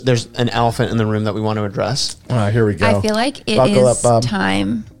There's an elephant in the room that we want to address. Here we go. I feel like it is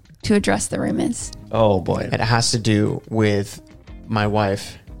time to address the rumors. Oh, boy. It has to do with my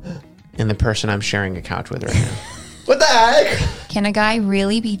wife and the person I'm sharing a couch with right now. What the heck? Can a guy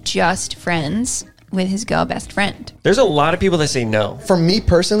really be just friends with his girl best friend? There's a lot of people that say no. For me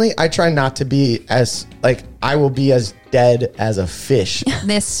personally, I try not to be as, like, I will be as dead as a fish.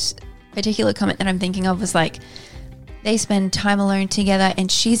 This particular comment that I'm thinking of was like, they spend time alone together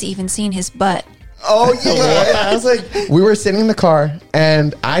and she's even seen his butt. Oh, yeah. I was like, we were sitting in the car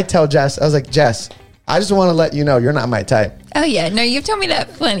and I tell Jess, I was like, Jess, I just want to let you know you're not my type. Oh, yeah. No, you've told me that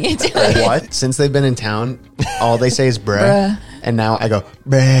plenty of times. What? Since they've been in town, all they say is bruh. Bruh. And now I go,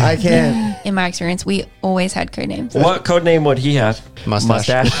 bruh. I can't. In my experience, we always had code names. What code name would he have?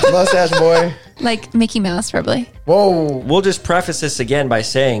 Mustache. Mustache boy. Like Mickey Mouse, probably. Whoa. We'll just preface this again by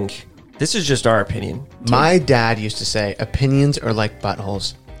saying this is just our opinion. My dad used to say, opinions are like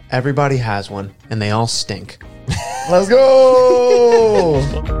buttholes. Everybody has one, and they all stink. Let's go.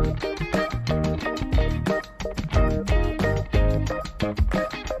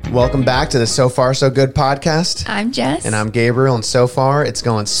 Welcome back to the So Far So Good podcast. I'm Jess. And I'm Gabriel, and so far it's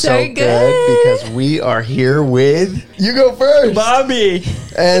going so good. because we are here with You go first. Bobby.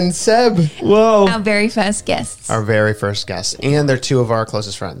 And Seb. Whoa. our very first guests. our very first guest, and they're two of our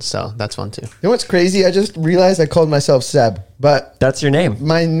closest friends, so that's fun too. You know what's crazy? I just realized I called myself Seb, but That's your name.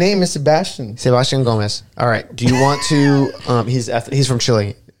 my name is Sebastian. Sebastian Gomez. All right. Do you want to? He's from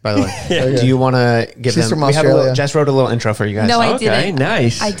Chile, by the way. Okay. Do you want to give She's them? from We have a Australia. Jess wrote a little intro for you guys. No, I Okay, didn't.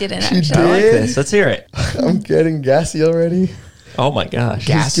 nice. I didn't She actually. I like did. this. Let's hear it. I'm getting gassy already. Oh, my gosh.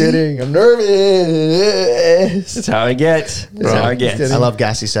 Gas- Just Gassy? kidding. I'm nervous. That's how I get. That's how I get. kidding. I love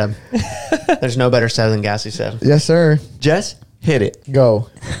Gassy Seb. There's no better Seb than Gassy Seb. Yes, sir. Jess, hit it. Go.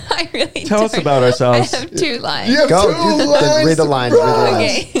 I really Tell us don't. about ourselves. I have two lines. You have Go. two lines. Read the lines. Read the lines.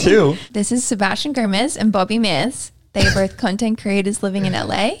 Okay. Two. This is Sebastian Gomez and Bobby Mears. They are both content creators living in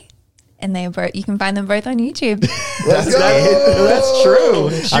LA. And they are both, you can find them both on YouTube. Let's go. That's true.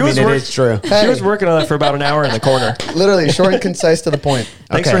 It is true. She was working on it for about an hour in the corner. Literally short and concise to the point.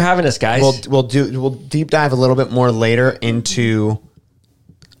 Thanks Okay. for having us, guys. We'll deep dive a little bit more later into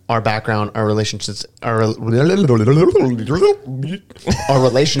our background, our relationships, our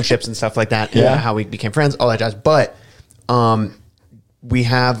relationships and stuff like that. Yeah. And how we became friends, all that jazz. But we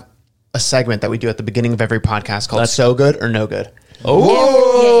have a segment that we do at the beginning of every podcast called So Good or No Good.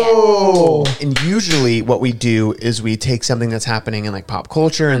 Oh. And usually what we do is we take something that's happening in like pop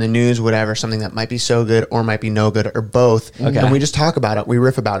culture and the news, whatever, something that might be so good or might be no good or both. Okay. And we just talk about it. We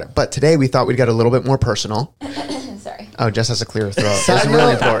riff about it. But today we thought we'd get a little bit more personal. Sorry. Oh, Jess has a clear throat. That's Side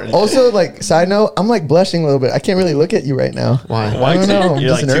really note- important. Also, like, side note, I'm like blushing a little bit. I can't really look at you right now. Why? I don't know. I'm You're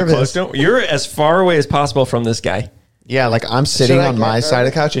just like too nervous. close to him. You're as far away as possible from this guy. Yeah, like I'm sitting Should I on get my nervous? side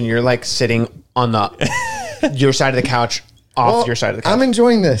of the couch and you're like sitting on the your side of the couch off Well, your side of the couch. I'm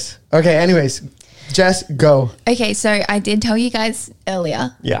enjoying this. Okay, anyways, Jess, go. Okay, so I did tell you guys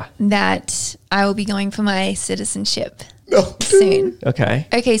earlier Yeah. that I will be going for my citizenship No. soon. Okay.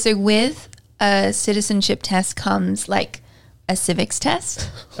 Okay, so with a citizenship test comes like a civics test.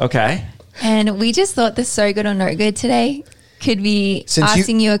 Okay. And we just thought the So Good or No Good today could be Since you-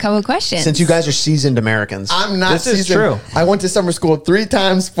 asking you a couple of questions. Since you guys are seasoned Americans. I'm not This is seasoned. true. I went to summer school 3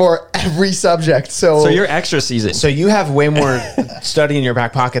 times for every subject. So, So you're extra seasoned. So you have way more study in your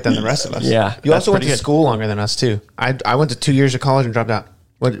back pocket than the rest of us. Yeah, You that's also went to pretty good. school longer than us too. I went to 2 years of college and dropped out.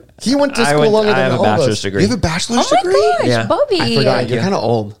 What? he went to I school longer have than a all of bachelor's us. degree. You have a bachelor's oh my degree? gosh, Yeah. Bobby. I forgot. You're you. kind of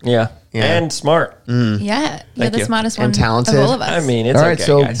old. Yeah. Yeah. And smart. Yeah, you're Thank the you. smartest one And talented. of all of us. I mean, it's All right, okay,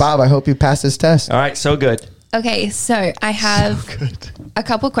 so guys. Bob, I hope you pass this test. All right, so good. Okay, so I have a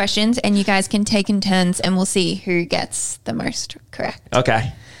couple questions and you guys can take in turns and we'll see who gets the most correct.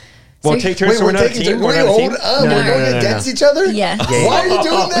 Okay. Well, So- take turns. So we're not a team. Wait, We're not a team. hold up. No, We're no, going no, against no. each other? Yeah. Why are you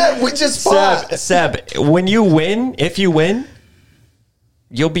doing that? We just fought. Seb, when you win, if you win,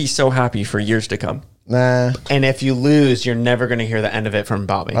 you'll be so happy for years to come. Nah, And if you lose, you're never going to hear the end of it from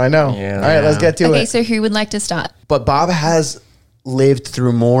Bobby. I know. Yeah. All right, let's get to Okay, it. so who would like to start? But Bob has lived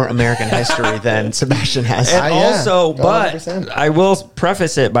through more American history than Sebastian has. And yeah. also, but 100%. I will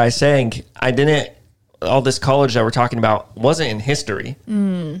preface it by saying I didn't. All this college that we're talking about wasn't in history.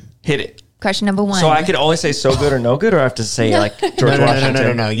 Hit it. Question number 1. So I could only say so good or no good, or I have to say like George no,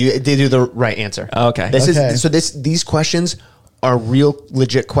 Washington. no. They do the right answer. Okay. This Okay. is so. These questions are real,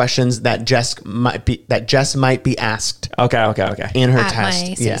 legit questions that Jess might be asked Okay. in her at test.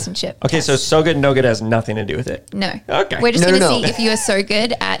 my citizenship. Okay, test. so good, no good has nothing to do with it. No. Okay. We're just No, going to no, no. see if you are so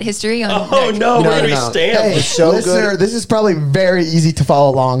good at history or Oh no, No, where do we no. stand? Hey, It's so listener, good. this is probably very easy to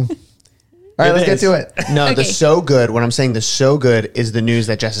follow along. All right, It let's get is. to it. No, the Okay. so good. When I'm saying the so good is the news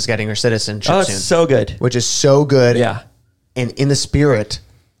that Jess is getting her citizenship Oh, soon, it's so good. which is so good. Yeah. And in the spirit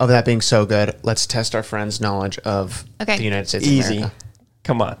of that being so good, let's test our friends' knowledge of Okay. the United States of Easy. America.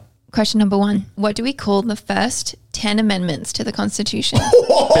 Come on. Question number 1. What do we call the first 10 amendments to the Constitution?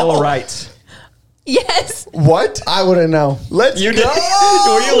 Bill of Rights. Yes. What? I wouldn't know. Let's You go. did.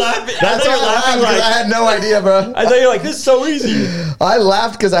 Were you laughing? That's why I laughed, because I had no idea, bro. I thought you were like, this is so easy. I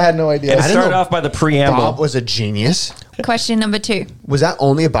laughed because I had no idea. It didn't started know off by the preamble. Bob was a genius. Question number 2. Was that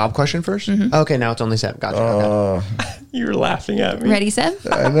only a Bob question 1st? Okay, now it's only Seb. Gotcha. Okay. You were laughing at me. Ready, Seb?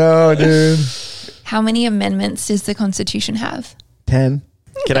 I know, dude. How many amendments does the Constitution have? 10.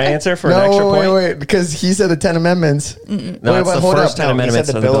 Can I answer for an extra point? Wait, because he said the 10 amendments. No, Wait, it's but the hold first up. 10 No, he amendments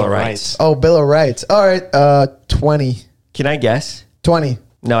said of the Bill of Rights. Oh, Bill of Rights. All right, 20. Can I guess? 20.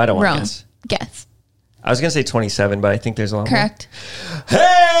 No, I don't want to Wrong. guess. Guess. I was going to say 27, but I think there's a lot Correct. more.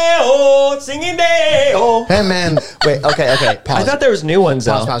 Hey, oh, singing day, oh. Hey, man. Wait, okay. Pause. I thought there was new ones,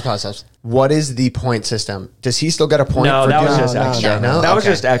 though. Pause. What is the point system? Does he still get a point? No, for that was doing just no, extra. no. That was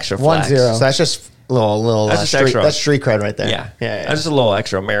Okay. just extra 1-0. flags. So that's just little That's just street, extra. that's street cred right there. Yeah. yeah. That's just a little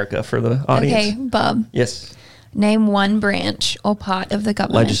extra America for the audience. Okay, Bob. Yes. Name one branch or part of the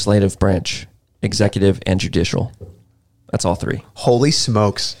government. Legislative branch, executive, and judicial. That's all 3. Holy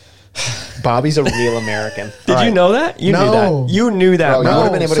smokes. Bobby's a real American. Did you know that? You No. knew that. You knew that, Bro, bro. you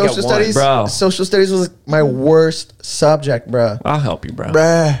would've been able to get social one. studies, Bro. Social studies was my worst subject, bro. I'll help you, bro.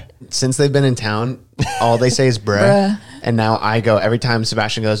 Bruh. Since they've been in town, all they say is bruh. Bruh. And now I go, every time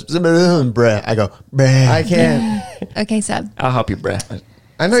Sebastian goes, bruh, I go, bruh. I can't. Okay, Seb. I'll help you, bro.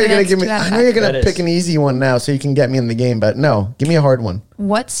 I know So you're gonna that's give me. 2 out of I know 5. you're gonna That pick is. an easy one now, so you can get me in the game. But no, give me a hard one.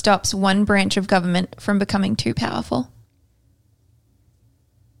 What stops one branch of government from becoming too powerful?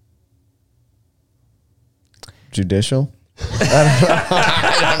 Judicial.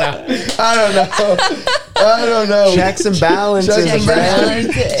 I don't know. Checks and balances, Checks and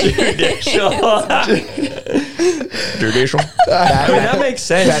man. Judicial. That, That makes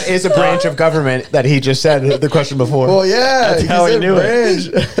sense. that is a branch of government that he just said the question before. Well, yeah, That's how I said knew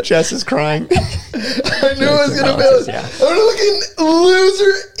it. branch. Jess is crying. I knew I was gonna balances, be. yeah. I'm a looking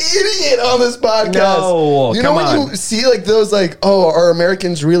loser idiot on this podcast. No, you know come when on. you see like those like, oh, are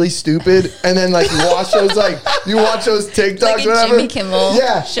Americans really stupid? And then like you watch those TikToks, Like a whatever. Jimmy Kimmel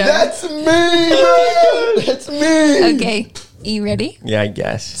Yeah, show. that's me, bro. That's me. Okay. Are you ready? Yeah, I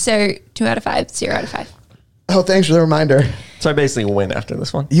guess. So 2 out of 5, 0 out of 5. Oh, thanks for the reminder. So I basically win after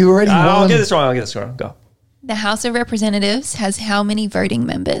this one. You already I'll won. get this wrong. Go. The House of Representatives has how many voting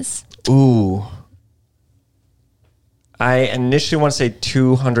members? Ooh. I initially want to say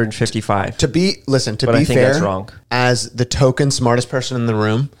 255. To be But be I think fair, that's wrong. as the token smartest person in the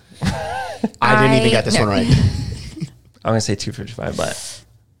room, I didn't even get this no. one right. I'm going to say 255, but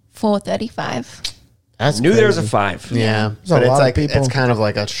 435. That's knew there was a crazy. 5. Yeah, a but it's lot of like people. it's kind of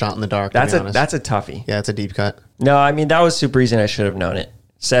like a shot in the dark. That's to be honest. that's a toughie. yeah, it's a deep cut. No, I mean, that was super easy and I should have known it.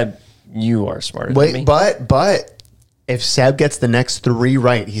 Seb, you are smarter than me. Wait, but if Seb gets the next 3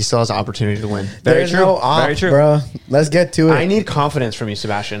 right, he still has an opportunity to win. Very There's true. no off, Very true. bro. Let's get to it. I need confidence from you,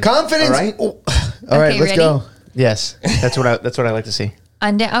 Sebastian. confidence. All right. All right, Okay, let's ready? go. Yes, that's what I like to see.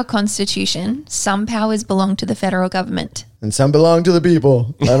 Under our Constitution, some powers belong to the federal government. And some belong to the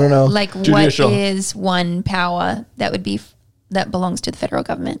people. I don't know. Like, Judicial. what is one power that would be that belongs to the federal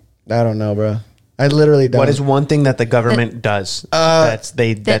government? I don't know, bro. I literally don't. What is one thing that the government does that That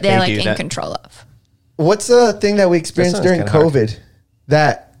they they're like do in that? control of. What's the thing that we experienced sounds during kinda hard. COVID?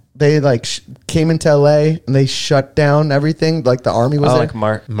 That they like came into LA and they shut down everything. Like the army was Oh, there. like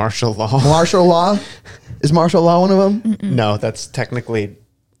Mark. Martial law. Martial law. Is martial law one of them? No, that's technically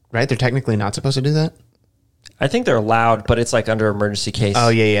right. They're technically not supposed to do that. I think they're allowed, but it's like under emergency case. Oh,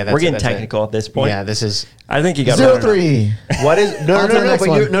 yeah. We're getting that's it. technical at this point. Yeah, this is I think you got it. 0-3. what is no On to the next but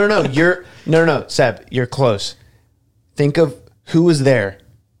one. you're, no you're no Seb, you're close. Think of who was there.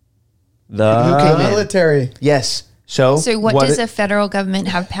 Who came in? Military. Yes. So So, what does a federal government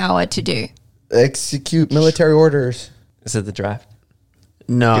have power to do? Execute military orders. Is it the draft?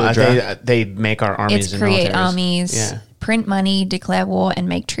 No, Do a draft? they make our armies. It's and create militaries. armies, Yeah. print money, declare war, and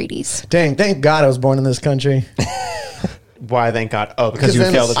make treaties. Dang, thank God I was born in this country. Why? Thank God. Oh, because you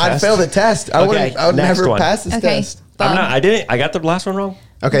then failed the test. I'd fail the test. I Okay, would next never one. pass this Okay. test. I'm not. I didn't. I got the last one wrong.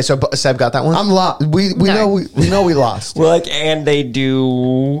 Okay, so Seb got that one. I'm lost. We No. know we lost. Well, like, and they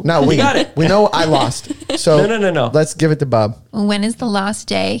do. No, we You got it. We know I lost. So No. Let's give it to Bob. When is the last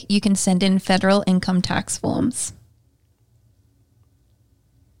day you can send in federal income tax forms?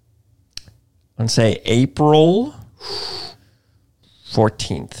 I'd say April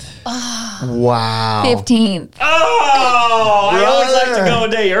 14th. Wow. 15th. Oh, I always like to go a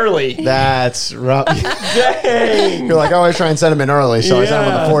day early. That's rough. Dang. You're like, I always try and send them in early, so I sent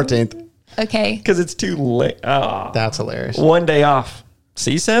them on the 14th. Okay. Because it's too late. Oh. That's hilarious. One day off.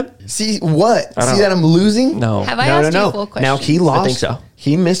 See, Seb? See what? don't- See that I'm losing? No. Have I No, asked no, you no. full questions? Now he lost. I think so.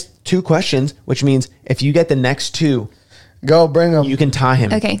 He missed 2 questions, which means if you get the next 2, Go bring them. you can tie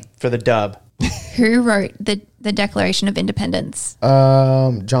him. Okay. For the dub. Who wrote the Declaration of Independence?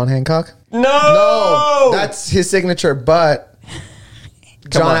 John Hancock. No. No, that's his signature. But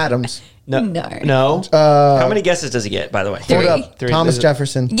John on. Adams. No. How many guesses does he get, by the way? Hold 3. up. 3. Thomas This is-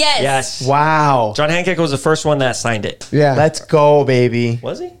 Jefferson. Yes. Yes. Wow. John Hancock was the first one that signed it. Yeah. Let's go, baby.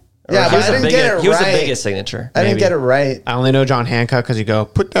 Was he? Or Yeah, he but was I the didn't get it He was the right. biggest signature. I didn't maybe. get it right I only know John Hancock because you go,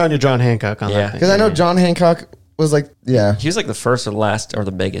 put down your John Hancock on Yeah. that thing. because I know John Hancock was like, yeah. He was like the first or last or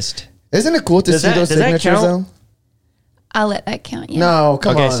the biggest. Isn't it cool to Does see that- those does that signatures count? though? I'll let that count. Yeah. No,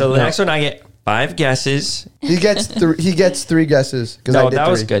 come Okay, on. so the No. next one I get 5 guesses. he gets he gets 3 guesses because I No, did that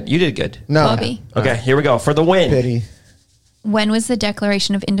 3. was good. You did good. No, Bobby, Okay, here we go for the win. pity. when was the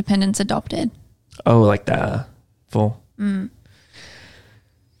Declaration of Independence adopted? Oh, like the full.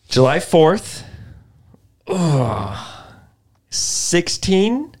 July 4th. Oh,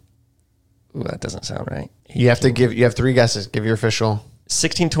 16. Ooh, that doesn't sound right. You have 3 guesses. Give your official.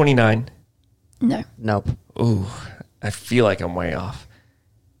 1629. No. Nope. Ooh, I feel like I'm way off.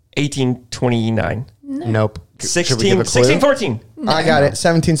 1829. Nope. Should we 16, give a clue? 1614. I got it.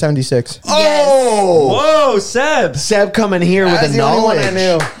 1776. Oh! Whoa, Seb. Seb coming here with That's the the only one knowledge. I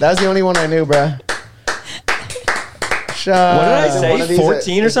knew. That was the only one I knew, bruh. What did I one say? of these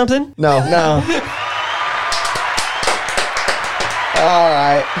 14 or something? No. No. All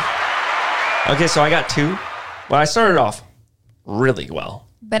right. Okay, so I got 2. Well, I started off really well.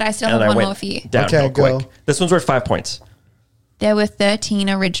 But I still And have I one went more for you. downhill Okay, go. quick. This one's worth 5 points. There were 13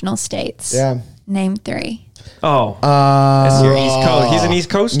 original states. Yeah. Name 3. Oh. That's your East Coast. He's an East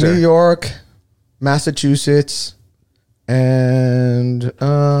Coaster. New York, Massachusetts, and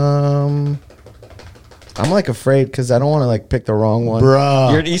I'm like afraid because I don't want to like pick the wrong one.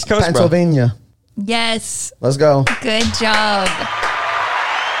 Bruh. You're an East Coast, bro. Pennsylvania. Yes. Let's go. Good job.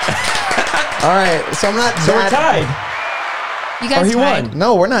 All right. So I'm not. So we're that- tied. You guys he tied. won.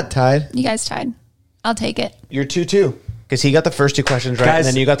 No, we're not tied. You guys tied. I'll take it. You're 2-2. Because he got the first 2 questions right, Guys-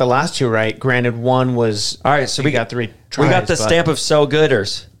 and then you got the last 2 right. Granted, one was... All right, so we got 3 tries. We got the but stamp of so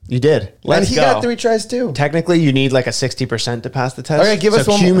gooders. You did. Let's and he go. got 3 tries too. Technically, you need like a 60% to pass the test. Okay, give us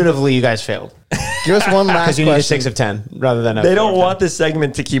so one more. cumulatively, you guys failed. Give us one last Because you need a question. 6 of 10 rather than a They 4 don't of want 10. this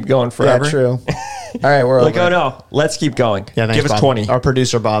segment to keep going Yeah, forever. true. All right, we're Like, over. oh no, let's keep going. Yeah, thanks, Give us Bob. 20. Our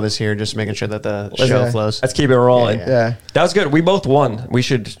producer, Bob, is here just making sure that the show Okay. flows. Let's keep it rolling. Yeah, Yeah. That was good. We both won. We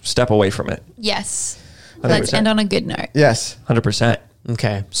should step away from it. Yes. Let's 100%. end on a good note. Yes. 100%.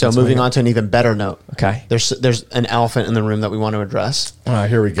 Okay, so moving on to an even better note. Okay. There's an elephant in the room that we want to address. All right,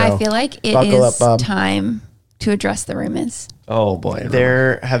 here we go. I feel like it Buckle is up, Bob. time to address the rumors. Oh boy.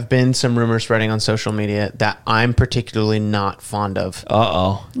 There have been some rumors spreading on social media that I'm particularly not fond of,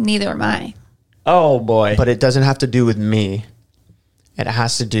 Uh-oh. Neither am I. Oh boy. but it doesn't have to do with me. It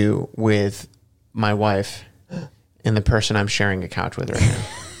has to do with my wife and the person I'm sharing a couch with right now.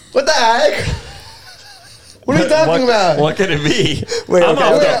 What the heck? What are you talking about? What could it be? Wait, I'm okay,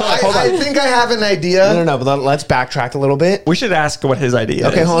 out. okay. I think I have an idea. No, but let's backtrack a little bit. We should ask what his idea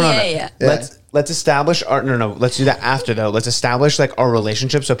Okay, is. hold on. Yeah. Let's establish our let's do that after though. Let's establish like our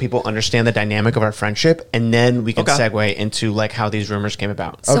relationship so people understand the dynamic of our friendship, and then we can Okay. segue into like how these rumors came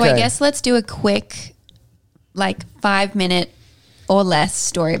about. So I Okay. guess let's do a quick, like 5-minute or less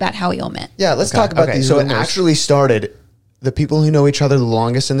story about how we all met. Yeah, let's talk about Okay, these so rumors. it actually started. The people who know each other the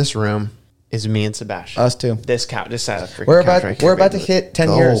longest in this room is me and Sebastian. Us too. This couch, this side of the freaking We're couch about right here, we're about to baby. hit 10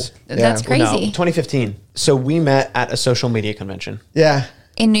 Go. years. That's Yeah. crazy. No, 2015. So we met at a social media convention. Yeah.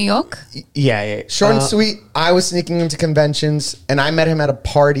 In New York? Yeah. Short and sweet. I was sneaking into conventions, and I met him at a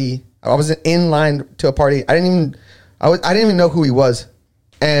party. I was in line to a party. I didn't even know who he was,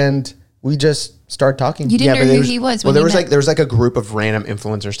 and we just started talking. You didn't know there who he was when Well, you met. there was like a group of random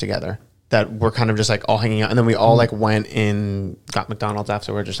influencers together that were kind of just like all hanging out, and then we all like went in, got McDonald's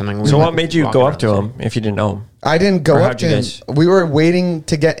afterwards or something. We So were, what like, made you walking go around up to the him if you didn't know him? I didn't go Or up how'd to you him. guys- We were waiting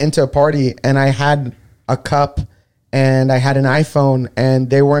to get into a party, and I had a cup, and I had an iPhone, and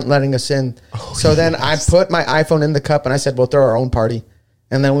they weren't letting us in. So then I put my iPhone in the cup, and I said, "We'll throw our own party,"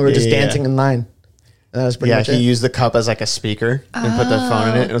 and then we were just Yeah. dancing in line. And that was pretty Yeah, much he it. used the cup as like a speaker and put the phone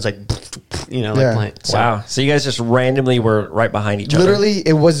in it. And it was like, like Yeah. playing. So, Wow. So you guys just randomly were right behind each other. Literally,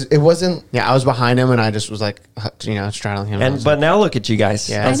 it wasn't. Yeah, I was behind him and I just was like, straddling him. I And was but now look at you guys.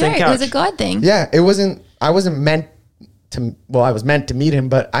 Yeah. on I the know. same It was couch. a God thing. Yeah, it wasn't. I wasn't meant I was meant to meet him,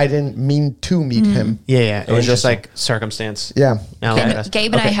 but I didn't mean to meet him. Yeah. It was just like circumstance. Yeah. Now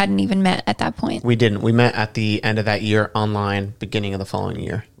Gabe and I hadn't even met at that point. We didn't. We met at the end of that year online, beginning of the following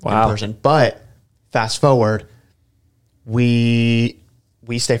year in Wow. person. But fast forward, we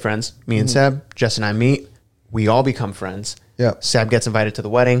stay friends. Me and Seb, Jess and I meet. We all become friends. Yeah. Seb gets invited to the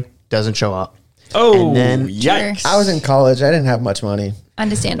wedding, doesn't show up. Oh, And then- yikes. I was in college. I didn't have much money.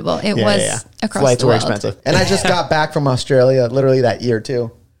 Understandable. It was across Flights the were world. expensive. And I just got back from Australia literally that year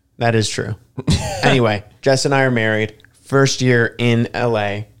too. That is true. Anyway, Jess and I are married. First year in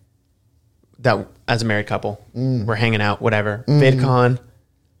LA. That as a married couple, we're hanging out. Whatever. VidCon.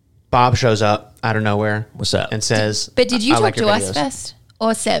 Bob shows up out of nowhere. What's up? And says, But did you "I talk like to your us videos." first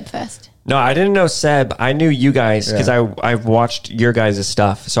or Seb first? No, I didn't know Seb. I knew you guys because Yeah. I've watched your guys'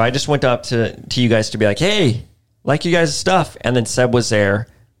 stuff. So I just went up to you guys to be like, hey, like you guys' stuff. And then Seb was there.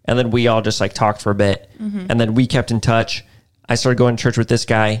 And then we all just like talked for a bit. And then we kept in touch. I started going to church with this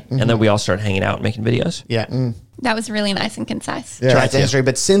guy. And then we all started hanging out and making videos. Yeah. That was really nice and concise. Yeah. Tried to history.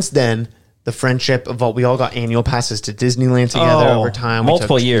 But since then, the friendship evolved. We all got annual passes to Disneyland together Oh, over time. We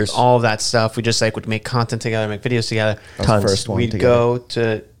multiple took years. All of that stuff. We just like would make content together, make videos together. That was Tons. the first one We'd together. go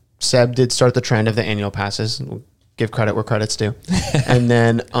to Seb did start the trend of the annual passes. We'll give credit where credit's due. And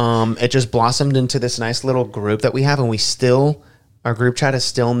then it just blossomed into this nice little group that we have, and we still our group chat is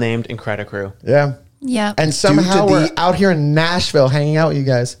still named Incredicrew. Yeah. Yeah. And somehow the- we're out here in Nashville hanging out with you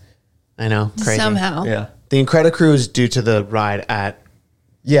guys. I know, crazy. Somehow. Yeah. The Incredicrew is due to the ride at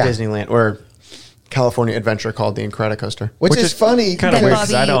Yeah. Disneyland or California Adventure called the Incredicoaster. Which is funny. kinda That weird, because-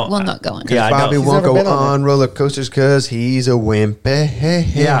 'cause I Bobby don't- will not go on. Yeah, I know. Bobby He's won't never go been on on roller coasters because he's a wimp.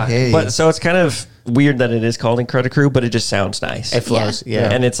 Yeah. But so it's kind of weird that it is called Incredicrew, but it just sounds nice. It flows. Yeah. Yeah.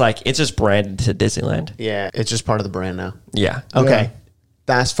 And it's like, it's just branded to Disneyland. Yeah. It's just part of the brand now. Yeah. Okay. Yeah.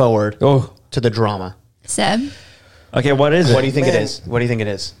 Fast forward Oh, to the drama. Seb? okay. What is it? What do you think Man. it is? What do you think it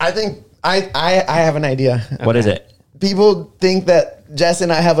is? I think I have an idea. What is it? People think that Jess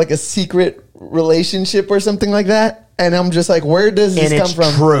and I have like a secret relationship or something like that. And I'm just like, where does this And come it's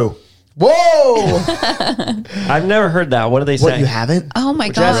from? true. Whoa! I've never heard that. What do they say? What, you haven't? Oh my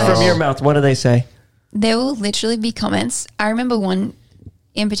Just God. from your mouth, what do they say? There will literally be comments. I remember one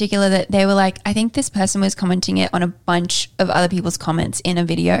in particular that they were like, I think this person was commenting it on a bunch of other people's comments in a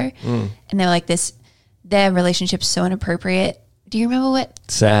video. And they were like, their relationship's so inappropriate. Do you remember what?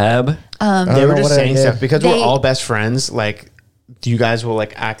 Seb. They don't were know just what I saying did. stuff because we're They- all best friends. Like, you guys will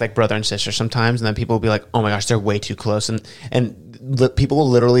like act like brother and sister sometimes, and then people will be like, "Oh my gosh, they're way too close." And people will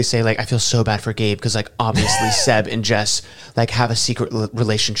literally say like, "I feel so bad for Gabe because like obviously Seb and Jess like have a secret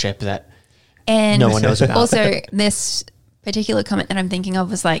relationship that And no one knows about." Also, this particular comment that I'm thinking of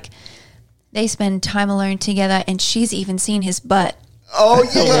was like, they spend time alone together and she's even seen his butt. Oh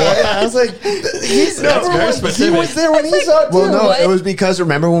yeah, I was like, he's That's very he specific. was there when he saw it too. Well, no, What? it was because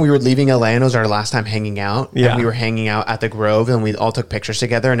remember when we were leaving LA and it was our last time hanging out? Yeah. And we were hanging out at the Grove and we all took pictures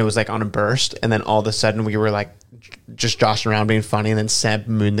together and it was like on a burst. And then all of a sudden we were like just joshing around being funny and then Seb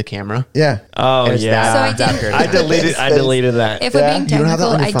mooned the camera. Yeah. Oh, It was yeah. So I that didn't- period I of time. deleted that. If Yeah. we're being You don't have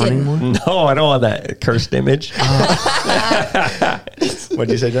that technical, on your I phone didn't. anymore? No, I don't want that cursed image. What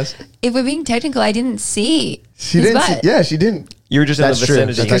did you say, Jess? If we're being technical, I didn't see She his didn't. butt. Yeah, she didn't. You were just in the That's true.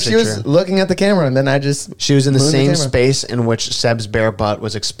 vicinity. Because she actually was true. looking at the camera, and then I just She was in the moved same camera. space in which Seb's bare butt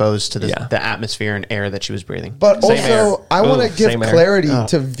was exposed to Yeah. the atmosphere and air that she was breathing. But Same also, air. I want to Ooh, give same air. clarity Oh.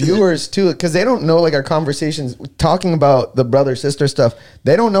 to viewers too, because they don't know like our conversations talking about the brother sister stuff.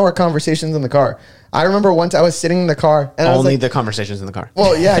 They don't know our conversations in the car. I remember once I was sitting in the car and I was Only like, the conversations in the car.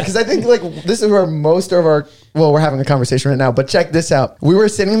 well, yeah, because I think like this is where most of our we're having a conversation right now. But check this out: we were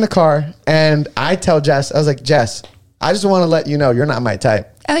sitting in the car, and I tell Jess, I was like, Jess, I just want to let you know you're not my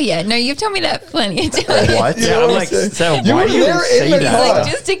type. Oh yeah, no, you've told me that plenty of times. What? You Yeah, know I'm what like, saying? Seb, You why were do you there in say the that? car.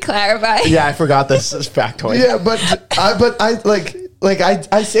 Like just to clarify. Yeah, I forgot this factoid. Yeah, but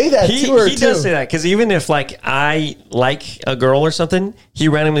I say that to her He too. does say that because even if like I like a girl or something, he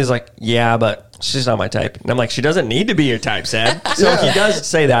randomly is like, yeah, but she's not my type. And I'm like, she doesn't need to be your type, Seb. So if Yeah. he does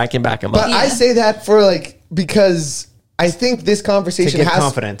say that, I can back him But up. Yeah. I say that for like because I think this conversation To give has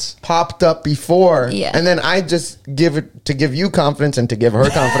confidence. popped up before, Yeah. and then I just give it to give you confidence and to give her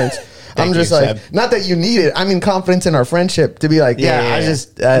confidence. I'm Thank just you, like, Seb. not that you need it. I mean, confidence in our friendship to be like, I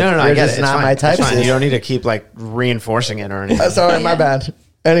just no, I you're get just it. It's not fine. my type. It's fine. sis. You don't need to keep like reinforcing it or anything. Sorry, my Yeah. bad.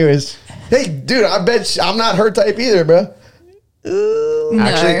 Anyways, hey, dude, I bet I'm not her type either, bro. No.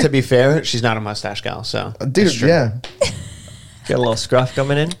 Actually, to be fair, she's not a mustache gal, so Dude, it's true. yeah. Got a little scruff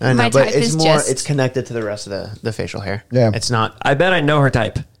coming in. I know, My but type it's is more. just- It's connected to the rest of the facial hair. Yeah. it's not. I bet I know her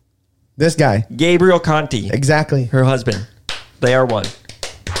type. This guy, Gabriel Conti, exactly. her husband. They are one.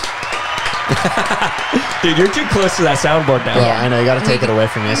 Dude, you're too close to that soundboard now. Bro, I know you got to take it away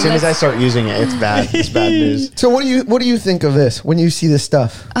from me. As soon as I start using it, it's bad. It's bad news. So what do you think of this when you see this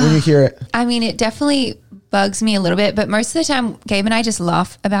stuff, when you hear it? I mean, it definitely bugs me a little bit, but most of the time, Gabe and I just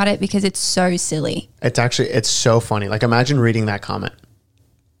laugh about it because it's so silly. It's so funny. Like, imagine reading that comment.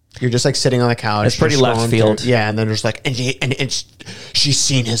 You're just like sitting on the couch. It's pretty you're left scrolling field. through- yeah, and then there's like, and she's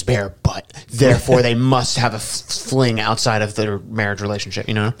seen his bare butt. Therefore, they must have a fling outside of their marriage relationship.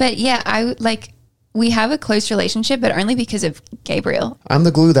 You know, But yeah, we have a close relationship, but only because of Gabriel. I'm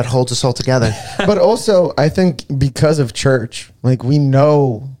the glue that holds us all together. But also, I think because of church, like we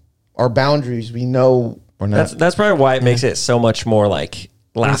know our boundaries. We know we're not. That's probably why it makes it so much more like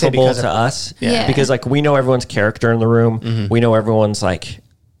gonna say laughable because to of- us. Yeah. Because like we know everyone's character in the room. We know everyone's like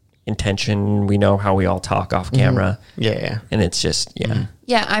intention. We know how we all talk off camera. Yeah. And it's just, yeah.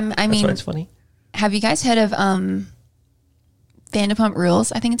 Yeah, I That's mean, why it's funny. have you guys heard of Vanderpump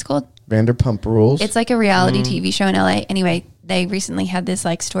Rules? I think it's called. Vanderpump Rules. It's like a reality TV show in LA. Anyway, they recently had this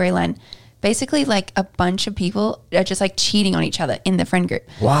like storyline. Basically, like a bunch of people are just like cheating on each other in the friend group.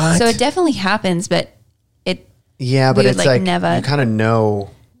 What? So it definitely happens, but Yeah, but we would, it's like, like never- you kind of know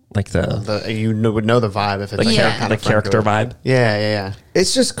Like the would know the vibe if it's like Yeah. that kind the of friend character group. vibe. Yeah.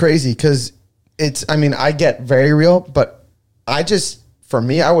 It's just crazy because I get very real, but for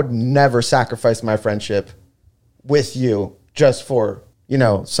me, I would never sacrifice my friendship with you just for,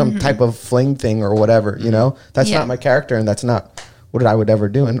 some type of fling thing or whatever, That's Yeah. not my character and that's not what I would ever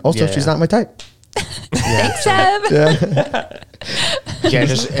do. And also, Yeah. she's not my type. thanks, Seb.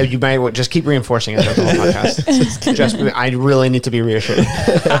 Yeah, you might just keep reinforcing it throughout the whole podcast. I really need to be reassured.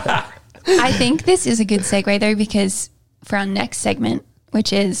 I think this is a good segue though, because for our next segment,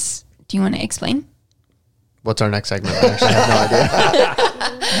 which is, do you want to explain? What's our next segment? I actually have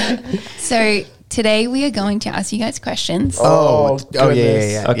no idea. So today we are going to ask you guys questions Oh,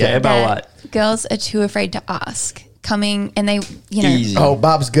 goodness. yeah. Okay, about that what? girls are too afraid to ask. Coming and they, Easy. Oh,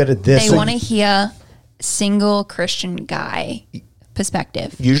 Bob's good at this. they want to hear single Christian guy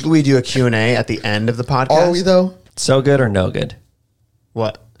perspective. Usually we do a Q&A at the end of the podcast. Are we though? So good or no good?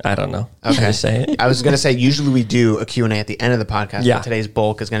 What? I don't know. Okay. Should I say it? I was going to say usually we do a Q&A at the end of the podcast. Yeah. But today's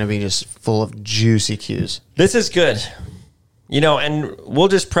bulk is going to be just full of juicy Qs. This is good. And we'll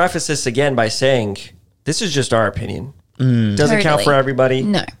just preface this again by saying this is just our opinion. Doesn't count Totally. for everybody.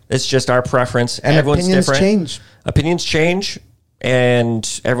 No. It's just our preference. And Everyone's opinions different. change. Opinions change,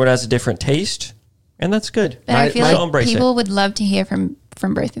 and everyone has a different taste, and that's good. But I feel So like embrace people it. would love to hear from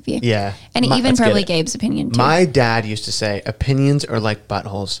both of you. Yeah. And even let's get probably it. Gabe's opinion too. My dad used to say opinions are like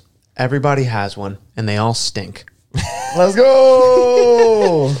buttholes. Everybody has one and they all stink. Let's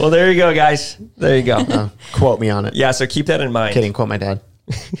go. Well, there you go, guys. There you go. Quote me on it. Yeah, so keep that in mind. Kidding. Quote my dad.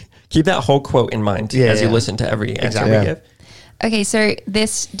 Keep that whole quote in mind Yeah, as you yeah. listen to every answer Exactly. we Yeah. give. Okay, so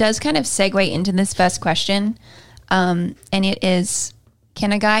this does kind of segue into this first question. And it is,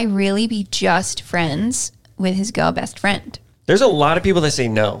 can a guy really be just friends with his girl best friend? There's a lot of people that say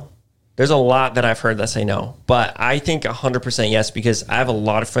no. There's a lot that I've heard that say no. But I think 100% yes, because I have a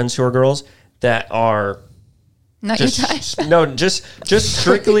lot of friends who are girls that are Not your type.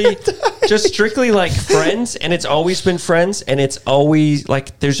 just strictly like friends, and it's always been friends, and it's always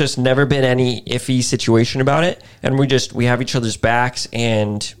like there's just never been any iffy situation about it, and we have each other's backs,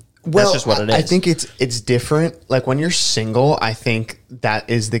 and that's just what it is. I think it's different. Like when you're single, I think that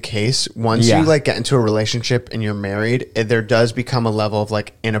is the case. Once Yeah. you like get into a relationship and you're married, there does become a level of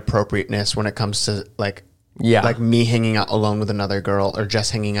like inappropriateness when it comes to like me hanging out alone with another girl or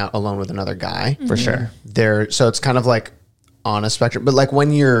just hanging out alone with another guy. for sure. So it's kind of like on a spectrum. But like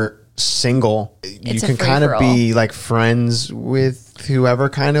when you're single, It's you a can kind of free-for-all. be like friends with whoever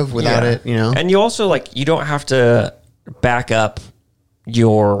kind of without Yeah. it, you know? And you also you don't have to back up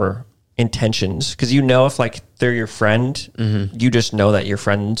your intentions, because if they're your friend, you just know that you're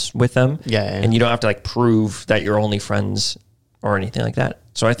friends with them. Yeah. And you don't have to prove that you're only friends or anything like that.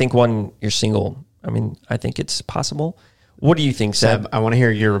 So I think when you're single, I think it's possible. What do you think, Seb? Seb, I want to hear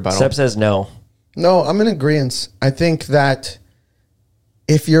your rebuttal. Seb says no. No, I'm in agreement. I think that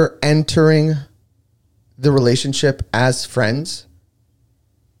if you're entering the relationship as friends,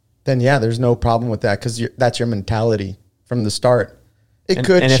 then yeah, there's no problem with that because that's your mentality from the start. It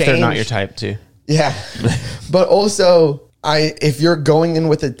could and change. if they're not your type too. Yeah. But also, if you're going in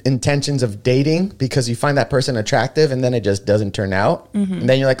with the intentions of dating because you find that person attractive and then it just doesn't turn out, and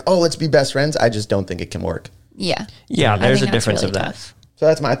then you're like, oh, let's be best friends, I just don't think it can work. Yeah. Yeah, I there's think a that's difference really of that. tough. So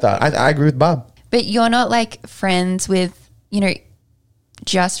that's my thought. I agree with Bob. But you're not friends with,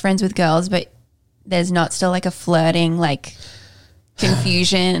 just friends with girls, but there's not still a flirting,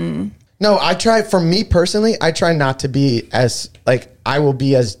 confusion. No, for me personally, I try not to be as, like, I will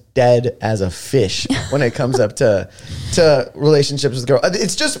be as dead as a fish when it comes up to relationships with girls.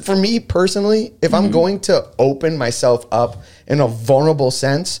 It's just, for me personally, if I'm going to open myself up in a vulnerable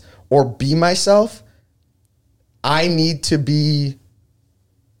sense or be myself, I need to be,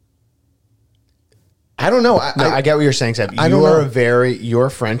 I don't know. I get what you're saying, Seb. Your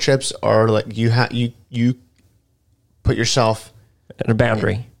friendships are like, you put yourself at a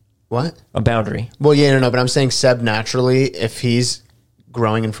boundary. What? A boundary. Well, yeah, no, but I'm saying Seb naturally, if he's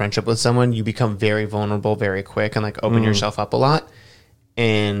growing in friendship with someone, you become very vulnerable very quick and like open yourself up a lot.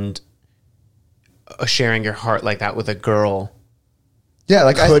 And sharing your heart like that with a girl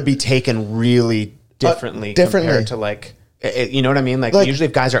could be taken really differently compared to like, you know what I mean? Like usually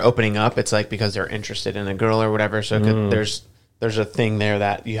if guys are opening up, it's like because they're interested in a girl or whatever. So there's a thing there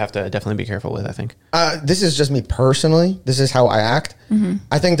that you have to definitely be careful with, I think. This is just me personally. This is how I act.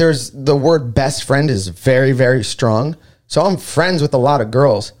 I think the word best friend is very, very strong. So I'm friends with a lot of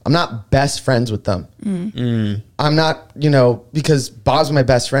girls. I'm not best friends with them. I'm not, because Bob's my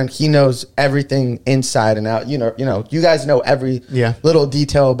best friend. He knows everything inside and out. You guys know every little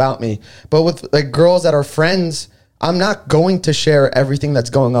detail about me. But with like girls that are friends, I'm not going to share everything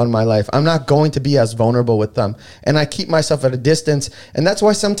that's going on in my life. I'm not going to be as vulnerable with them. And I keep myself at a distance. And that's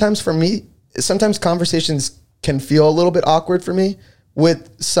why sometimes for me, conversations can feel a little bit awkward for me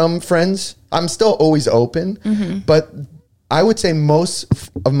with some friends. I'm still always open, but I would say most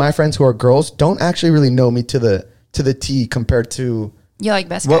of my friends who are girls don't actually really know me to the T compared to... You're like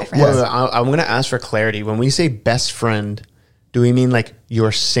best guy friends. I'm going to ask for clarity. When we say best friend, do we mean like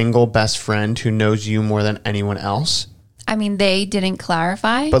your single best friend who knows you more than anyone else? I mean, they didn't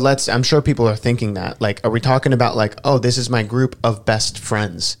clarify. But I'm sure people are thinking that. Like, are we talking about like, oh, this is my group of best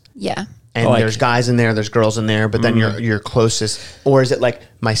friends? Yeah. And there's guys in there, there's girls in there, but then your closest, or is it like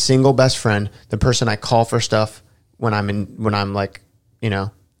my single best friend, the person I call for stuff when I'm like,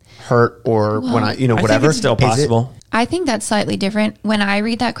 hurt or when I whatever? I think it's still possible. I think that's slightly different. When I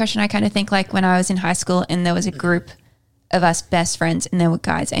read that question, I kind of think like when I was in high school and there was a group of us best friends and there were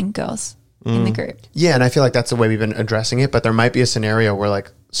guys and girls in the group. Yeah, and I feel like that's the way we've been addressing it, but there might be a scenario where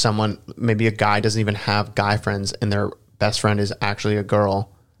like maybe a guy doesn't even have guy friends and their best friend is actually a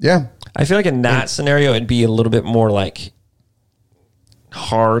girl. Yeah. I feel like in that scenario, it'd be a little bit more like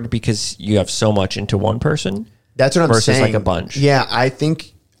hard because you have so much into one person. That's what I'm versus saying. Like a bunch. Yeah, I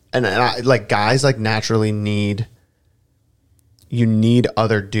think, and like guys like naturally need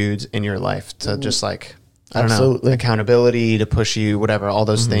other dudes in your life to just like, I don't know, accountability to push you, whatever, all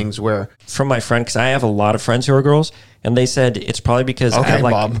those things where. From my friend, because I have a lot of friends who are girls, and they said it's probably because I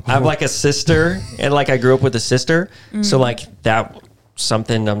have like a sister and like I grew up with a sister. So like that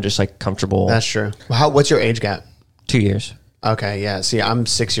something I'm just like comfortable. That's true. What's your age gap? 2 years. Okay, yeah. See, I'm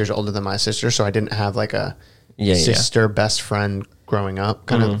 6 years older than my sister, so I didn't have like a sister best friend growing up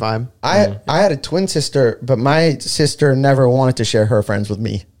kind of vibe. I had a twin sister, but my sister never wanted to share her friends with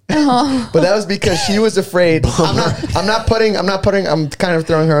me. But that was because she was afraid. I'm kind of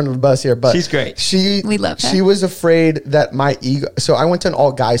throwing her under the bus here, but she's great. We love her. She was afraid that my ego. So I went to an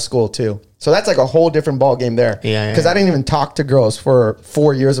all guys school too. So that's like a whole different ball game there. Yeah. Because I didn't even talk to girls for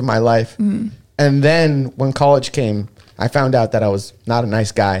 4 years of my life. And then when college came, I found out that I was not a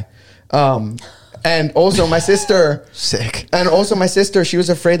nice guy. And also my sister, sick. And also my sister, she was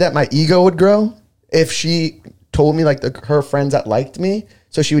afraid that my ego would grow if she told me like her friends that liked me.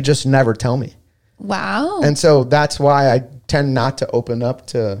 So she would just never tell me. Wow. And so that's why I tend not to open up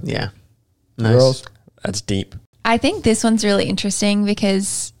to girls. That's deep. I think this one's really interesting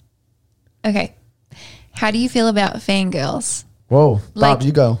because, okay, how do you feel about fangirls? Whoa, Bob,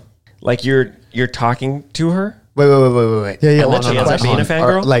 you go. Like you're talking to her? Wait. Yeah. And then she ends up being a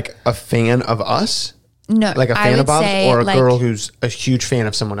fangirl? Like a fan of us? No. Like a fan of Bob's or a girl who's a huge fan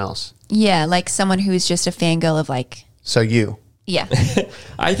of someone else? Yeah, like someone who's just a fangirl of like... So you. Yeah.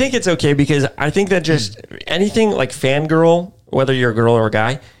 I think it's okay because I think that just anything like fangirl, whether you're a girl or a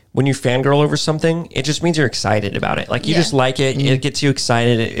guy, when you fangirl over something, it just means you're excited about it. Like you just like it. It gets you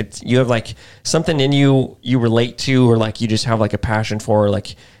excited. You have like something in you relate to, or like you just have like a passion for, or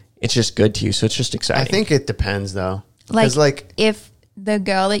like it's just good to you. So it's just exciting. I think it depends though. Like if the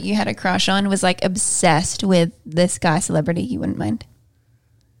girl that you had a crush on was like obsessed with this guy celebrity, you wouldn't mind.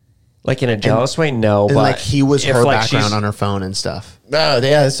 Like in a jealous way, no. And but like he was her like background on her phone and stuff. Oh,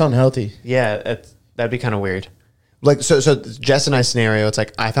 yeah, it's unhealthy. Yeah, that'd be kind of weird. Like so Jess and I scenario, it's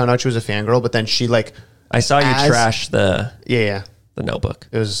like I found out she was a fangirl, but then she like I saw you trash the Notebook.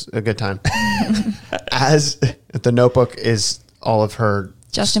 It was a good time. As the Notebook is all of her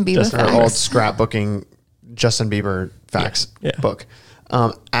Justin Bieber her old scrapbooking Justin Bieber facts book.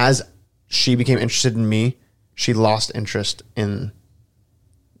 As she became interested in me, she lost interest in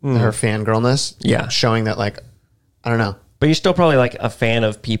her fangirlness. Yeah. Showing that, like, I don't know. But you're still probably like a fan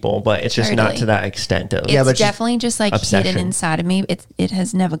of people, but it's just not Totally. to that extent of. It's but definitely just like obsession. hidden inside of me. It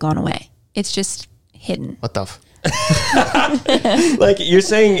has never gone away. It's just hidden. What the Like you're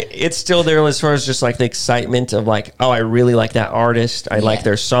saying it's still there as far as just like the excitement of like, oh, I really like that artist. I like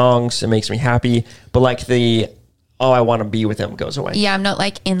their songs. It makes me happy. But like I want to be with him goes away. Yeah, I'm not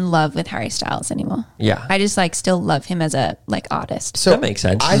like in love with Harry Styles anymore. Yeah. I just like still love him as a like artist. So That makes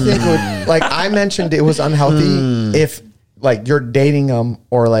sense. I think it would, like I mentioned, it was unhealthy if like you're dating them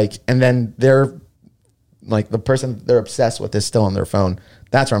or like, and then they're like the person they're obsessed with is still on their phone.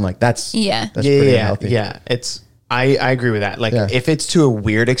 That's where I'm like, that's pretty unhealthy. Yeah. It's I agree with that. Like Yeah. if it's to a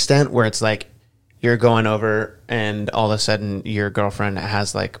weird extent where it's like you're going over and all of a sudden your girlfriend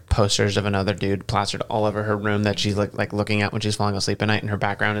has like posters of another dude plastered all over her room that she's like looking at when she's falling asleep at night, and her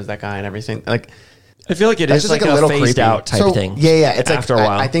background is that guy and everything. Like I feel like it that's is just like a little phased creepy. out type So, thing. Yeah. It's after like a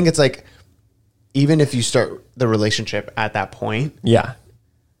while. I think it's like even if you start the relationship at that point, Yeah.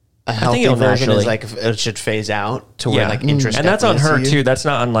 a think healthy it'll version is naturally- like it should phase out to where like interest. And that's on definitely her see you. too. That's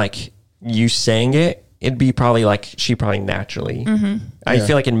not on like you saying it. It'd be probably like she probably naturally. I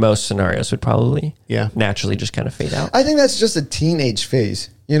feel like in most scenarios would probably naturally just kind of fade out. I think that's just a teenage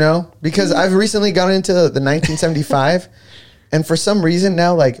phase, you know, because I've recently gotten into the 1975, and for some reason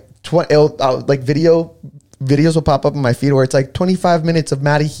now, like like videos will pop up on my feed where it's like 25 minutes of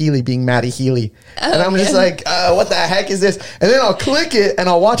Maddie Healy being Maddie Healy, and I'm just like, what the heck is this? And then I'll click it and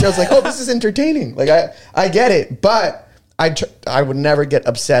I'll watch it. I was like, oh, this is entertaining. Like I get it, but I would never get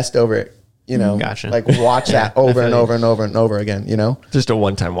obsessed over it. You know, Gotcha. like watch that over and over and over and over again. You know. Just a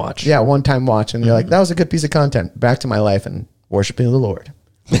one-time watch. Yeah, one time watch, and you're like, that was a good piece of content. Back to my life and worshiping the Lord.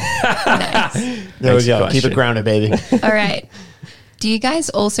 Nice. There we Next go. Keep question. it grounded, baby. All right. Do you guys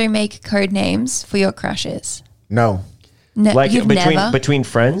also make code names for your crushes? No. Like You've never? between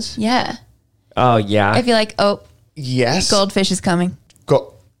friends. Yeah. Oh yeah. I feel like, oh, Yes. goldfish is coming.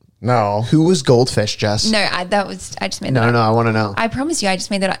 No. Who was Goldfish, Jess? No, I just made No, that up. I want to know. I promise you, I just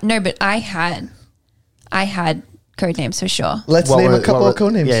made that up. No, but I had code names for sure. Let's What name were- a couple what of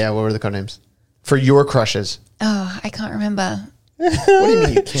code names. Yeah. What were the code names for your crushes? Oh, I can't remember. What do you mean?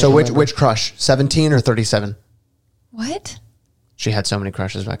 You can't So remember? which crush? 17 or 37? What? She had so many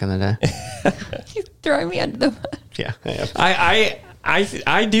crushes back in the day. You throw me under the bus. Yeah.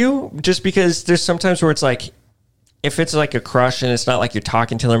 I do, just because there's sometimes where it's like, if it's like a crush and it's not like you're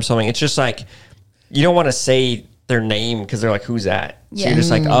talking to them or something, it's just like you don't want to say their name because they're like, who's that? So Yeah. you're just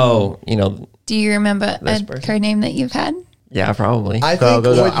like, oh, you know, Do you remember This a person. code name that you've had? yeah, probably. I Go, think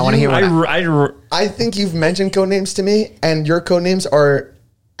go, go. what I wanna you- hear what- I think you've mentioned code names to me, and your code names are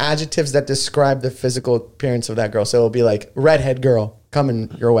adjectives that describe the physical appearance of that girl. So it'll be like redhead girl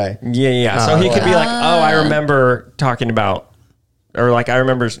coming your way. Yeah. So he could be like, oh, I remember talking about, or like, I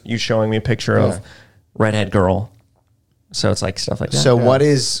remember you showing me a picture of redhead girl. So it's like stuff like that. So what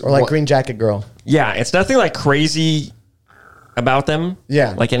is Or like what- green jacket girl. Yeah, it's nothing like crazy about them.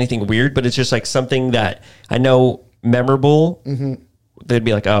 Yeah. Like anything weird, but it's just like something that I know memorable. Mm-hmm. They'd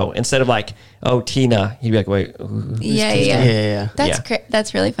be like, oh, instead of like, oh, Tina, he'd be like, wait, who's Yeah. Yeah.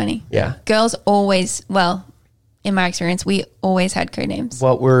 That's really funny. Yeah. Girls always, well, in my experience, we always had code names.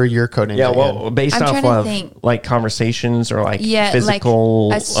 What were your code names? Yeah, again? well, based I'm off trying to of think. like conversations or like Yeah, physical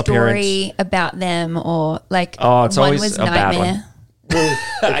like a appearance. story about them, or like Oh, it's one always was a bad nightmare.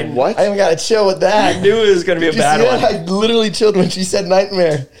 What? I even got to chill with that. I knew it was going to be a Did you bad see one. that? I literally chilled when she said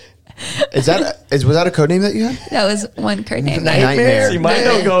nightmare. was that a code name that you had? That was one code name. Nightmare. See, mine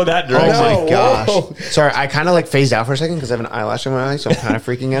don't go that Oh direction. No. my gosh! whoa. Sorry, I kind of like phased out for a second because I have an eyelash in my eye, so I'm kind of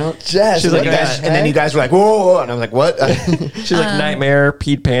freaking out. Jess, She's what like, the "Yeah." And then you heck? guys were like, "Whoa!" whoa," and I was like, "What?" She's like nightmare,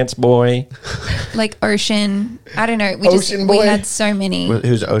 Pete Pants boy. Like Ocean. I don't know. Ocean We Boy? had so many.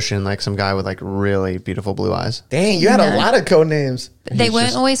 Who's Ocean? Like some guy with like really beautiful blue eyes. Dang, you had a No. lot of code names. They He's weren't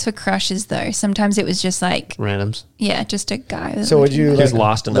just- always for crushes though. Sometimes it was just like, Randoms. yeah, just a guy. So would you He's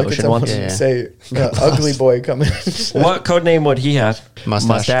lost in the look at ocean someone once. and Yeah. say ugly boy coming? What code name would he have?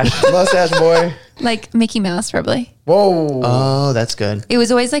 Mustache. Mustache boy. like Mickey Mouse probably. Whoa. Oh, that's good. It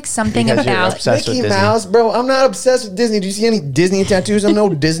was always like something Because you're about. obsessed with Mickey Disney. Mouse, bro. I'm not obsessed with Disney. Do you see any Disney tattoos? I'm no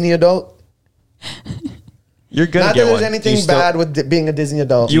Disney adult. You're going Not to that get there's one. anything You still- bad with being a Disney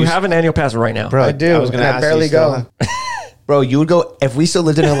adult. You have an annual pass right now. Bro, I do, was gonna and I ask barely you still go. have- Bro, you would go if we still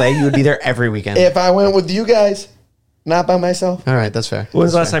lived in LA. You would be there every weekend. If I went with you guys, not by myself. All right, that's fair. When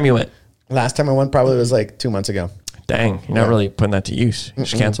was the That's last fair. time you went? Last time I went probably was like 2 months ago. Dang, you're not really putting that to use. You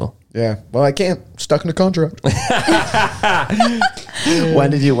should cancel. Yeah. Well, I can't. Stuck in a contract.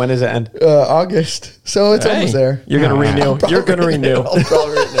 When does it end? August. So it's Hey, almost there. You're going to renew. I'll You're going to probably renew. I'll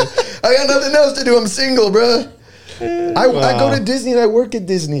probably renew. I got nothing else to do. I'm single, bro. I go to Disney and I work at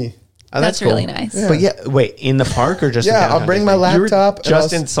Disney. Oh, That's really nice. Yeah. But yeah, wait, in the park or just in Yeah, downtown I'll bring my Disney? laptop. and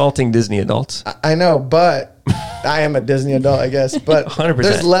Just I'll insulting Disney adults. I know, but I am a Disney adult, I guess. But 100%.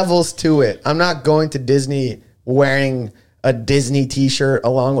 there's levels to it. I'm not going to Disney wearing a Disney t-shirt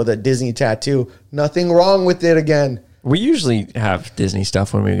along with a Disney tattoo. Nothing wrong with it again. We usually have Disney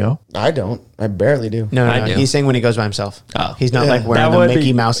stuff when we go. I don't. I barely do. No, I no, do. he's saying when he goes by himself. Oh. He's not Yeah. like wearing That the would Mickey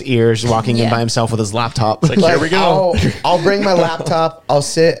be- Mouse ears, walking in Yeah. by himself with his laptop. Like, here we go. I'll bring my laptop. I'll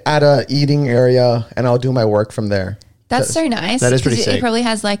sit at a eating area and I'll do my work from there. That's so nice. That is pretty 'cause sick. It probably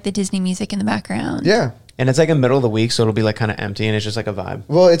has like the Disney music in the background. Yeah. And it's like in the middle of the week, so it'll be like kind of empty, and it's just like a vibe.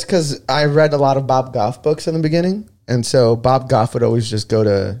 Well, it's because I read a lot of Bob Goff books in the beginning. And so Bob Goff would always just go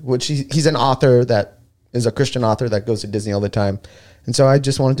to, which he's an author that is a Christian author that goes to Disney all the time. And so I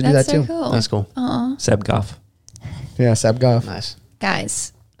just wanted to That's do so that too. cool. That's cool. Seb Goff. Yeah, Seb Goff. Nice.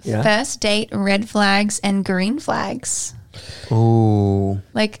 Guys, Yeah. first date, red flags and green flags. Ooh.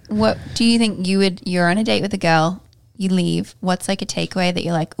 Like, what do you think you're on a date with a girl, you leave. What's like a takeaway that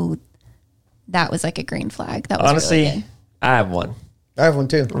you're like, ooh, that was like a green flag. That was Honestly, really good. I have one. I have one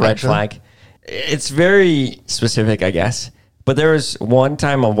too. Red flag. It's very specific, I guess. But there was one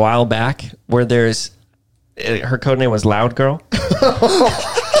time a while back where her code name was Loud Girl.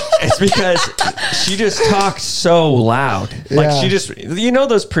 It's because she just talked so loud. Like Yeah. she just,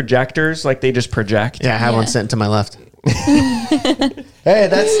 those projectors, like they just project. Yeah, I have one Yeah. sent to my left.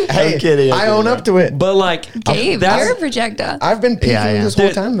 Hey, kidding, I'm I own kidding. up to it. But like, Gabe, that's- you're a projector. I've been peeking Yeah, yeah. this whole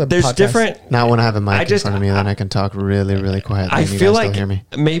time. in the there's podcast. different. Now when I have a mic I in just- front of me, then I can talk really, really quietly. I and you feel guys like still hear me.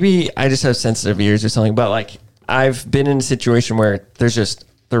 maybe I just have sensitive ears or something, but like I've been in a situation where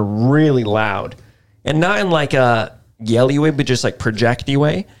they're really loud, and not in like a yelly way, but just like projecty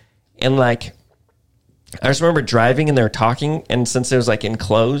way. And like, I just remember driving and they were talking, and since it was like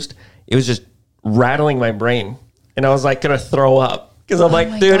enclosed, it was just rattling my brain, and I was like gonna throw up because I'm like,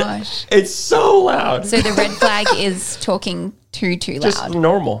 my dude, gosh. it's so loud. So the red flag is talking too Just loud.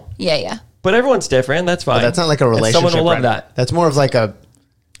 normal, Yeah, yeah. but everyone's different. That's fine. But that's not like a And relationship. Someone will love red- that. That's more of like a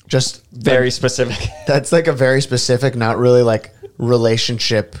just Very specific. That's like a very specific, not really like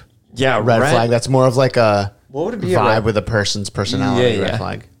relationship Yeah, red red- flag. That's more of like a What would it be a vibe red- with a person's personality. Yeah, Red yeah.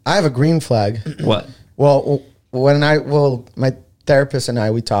 flag. I have a green flag. What? Well, my therapist and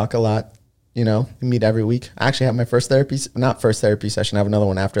I, we talk a lot. We meet every week. I actually have my first therapy session. I have another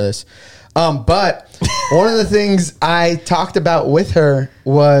one after this. But one of the things I talked about with her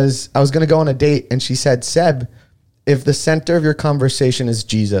was I was going to go on a date, and she said, Seb, if the center of your conversation is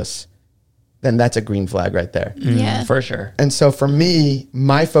Jesus, then that's a green flag right there. Yeah. For sure. And so for me,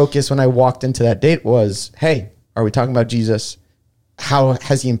 my focus when I walked into that date was, hey, are we talking about Jesus? How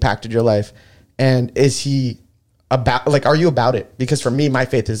has he impacted your life? And is he are you about it? Because for me, my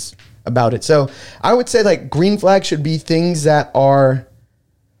faith is about it. So I would say like green flag should be things that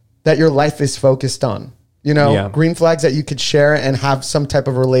your life is focused on, Yeah. green flags that you could share and have some type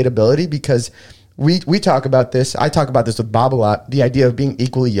of relatability, because we talk about this. I talk about this with Bob a lot, the idea of being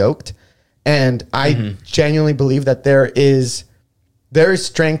equally yoked. And I genuinely believe that there is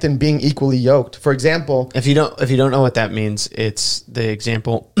strength in being equally yoked. For example, If you don't know what that means, it's the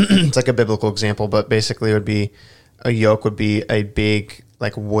example. It's like a biblical example, but basically it would be a yoke would be a big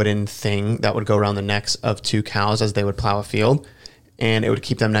like wooden thing that would go around the necks of two cows as they would plow a field, and it would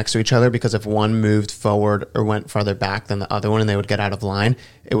keep them next to each other, because if one moved forward or went farther back than the other one and they would get out of line,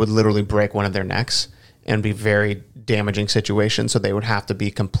 it would literally break one of their necks and be very damaging situation. So they would have to be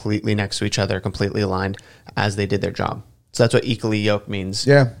completely next to each other, completely aligned as they did their job. So that's what equally yoked means.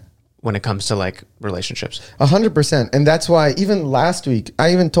 yeah, When it comes to like relationships. 100%. And that's why even last week,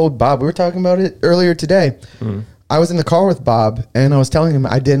 I even told Bob, we were talking about it earlier today. I was in the car with Bob and I was telling him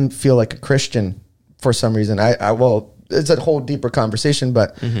I didn't feel like a Christian for some reason. Well, it's a whole deeper conversation,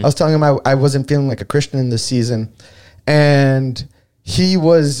 but I was telling him I wasn't feeling like a Christian in this season. And we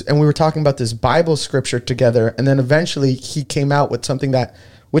were talking about this Bible scripture together. And then eventually he came out with something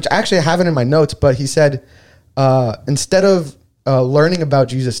which actually I have it in my notes, but he said, instead of learning about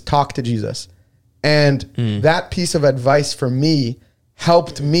Jesus, talk to Jesus. And that piece of advice for me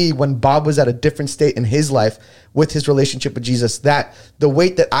helped me when Bob was at a different state in his life with his relationship with Jesus, that the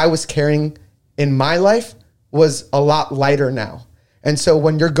weight that I was carrying in my life was a lot lighter now. And so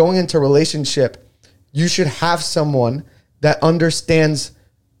when you're going into a relationship, you should have someone that understands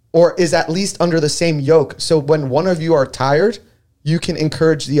or is at least under the same yoke. So when one of you are tired, you can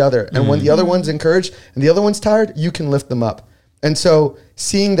encourage the other. And when the other one's encouraged and the other one's tired, you can lift them up. And so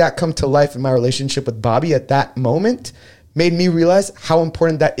seeing that come to life in my relationship with Bobby at that moment made me realize how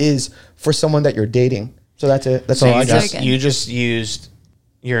important that is for someone that you're dating. So that's it. That's So all I you got. just, you just used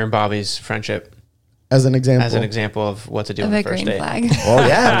your and Bobby's friendship As an example. as an example of what to do Of on a the first green date. flag. Oh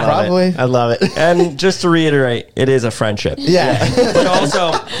yeah, probably. I love it. And just to reiterate, it is a friendship. Yeah. But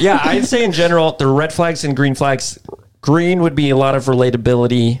also, yeah, I'd say in general, the red flags and green flags, green would be a lot of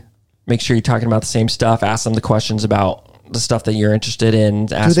relatability. Make sure you're talking about the same stuff. Ask them the questions about the stuff that you're interested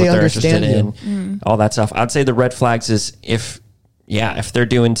in. Ask they what they're interested understand in. All that stuff. I'd say the red flags is if they're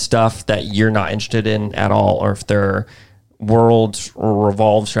doing stuff that you're not interested in at all, or if their world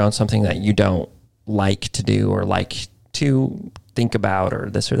revolves around something that you don't like to do or like to think about or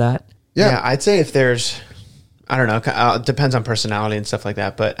this or that. Yeah, I'd say if there's, I don't know, it depends on personality and stuff like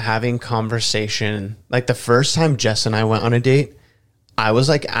that, but having conversation, like the first time Jess and I went on a date, I was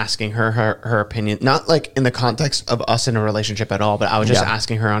like asking her opinion, not like in the context of us in a relationship at all, but I was just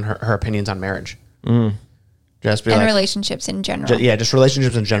asking her on her opinions on marriage. Just be And like, relationships in general. just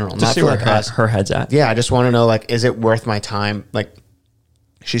relationships in general. Just Not see for where like us. her head's at. Yeah, I just want to know, like, is it worth my time? Like,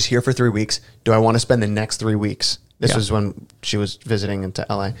 she's here for 3 weeks. Do I want to spend the next 3 weeks? This was when she was visiting into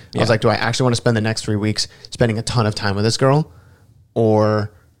LA. I was like, do I actually want to spend the next 3 weeks spending a ton of time with this girl?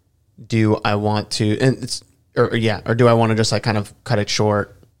 Or do I want to, or do I want to just like kind of cut it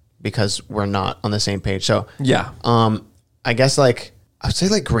short because we're not on the same page? So, I guess like, I'd say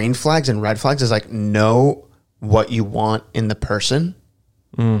like green flags and red flags is like, know what you want in the person,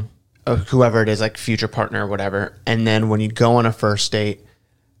 or whoever it is, like future partner or whatever. And then when you go on a first date,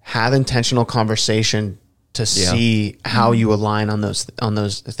 have intentional conversation to see how you align on those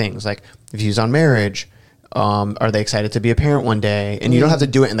things, like views on marriage. Are they excited to be a parent one day? And you don't have to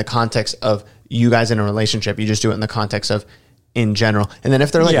do it in the context of you guys in a relationship. You just do it in the context of in general. And then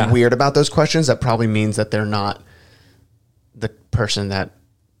if they're like weird about those questions, that probably means that they're not the person that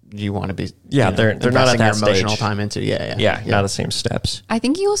you want to be. Yeah, they're not at that your emotional stage. time into. Not the same steps. I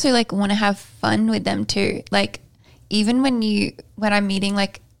think you also like want to have fun with them too. Like even when I'm meeting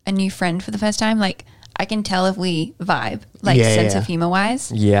like a new friend for the first time, like I can tell if we vibe, like sense of humor wise.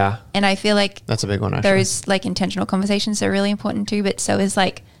 Yeah. And I feel like that's a big one. Actually. Those like intentional conversations are really important too, but so is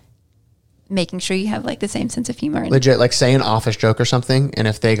like making sure you have like the same sense of humor. Legit, like say an office joke or something, and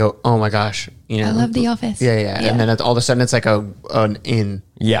if they go, "Oh my gosh," you know, I love The Office. Yeah. And then all of a sudden it's like an in.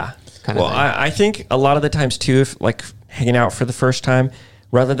 Yeah. Kind of well, thing. I think a lot of the times too, if like hanging out for the first time,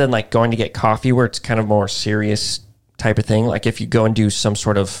 rather than like going to get coffee where it's kind of more serious type of thing, like if you go and do some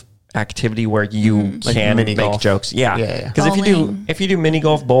sort of activity where you Like can mini make golf. jokes. Yeah. Yeah. Because if you do mini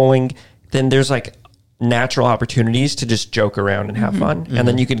golf, bowling, then there's like natural opportunities to just joke around and have fun. And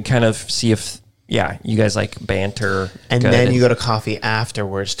then you can kind of see if, you guys like banter. And good then you go to coffee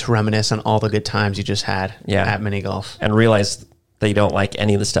afterwards to reminisce on all the good times you just had at mini golf. and realize they don't like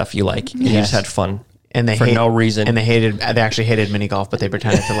any of the stuff you like. And you just had fun. And they for no reason. And they actually hated mini golf, but they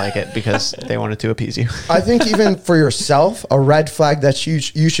pretended to like it because they wanted to appease you. I think even for yourself, a red flag that you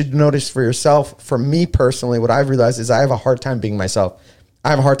should notice for yourself, for me personally, what I've realized is I have a hard time being myself. I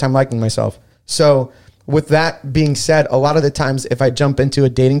have a hard time liking myself. So with that being said, a lot of the times if I jump into a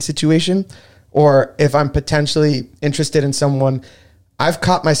dating situation or if I'm potentially interested in someone, I've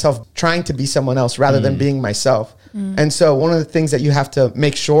caught myself trying to be someone else rather than being myself. And so one of the things that you have to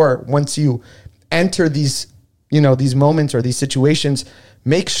make sure once you enter these moments or these situations,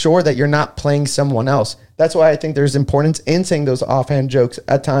 make sure that you're not playing someone else. That's why I think there's importance in saying those offhand jokes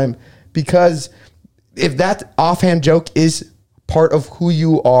at time, because if that offhand joke is part of who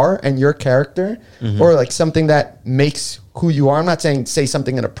you are and your character, or like something that makes who you are, I'm not saying say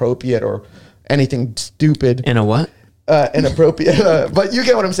something inappropriate or anything stupid. In a what? Inappropriate, but you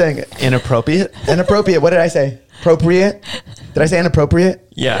get what I'm saying. Inappropriate? Inappropriate. What did I say? Appropriate? Did I say inappropriate?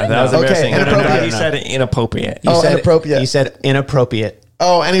 Yeah, that was Okay, embarrassing. inappropriate. No, you said inappropriate. Inappropriate. You said inappropriate.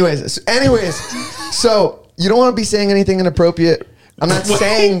 Oh, anyways, so you don't want to be saying anything inappropriate. I'm not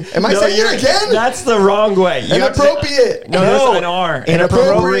saying. Am I saying it again? That's the wrong way. You have to say- Inappropriate. No, there's an R.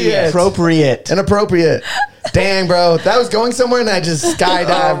 Inappropriate. Appropriate. Inappropriate. Dang, bro, that was going somewhere and I just skydived,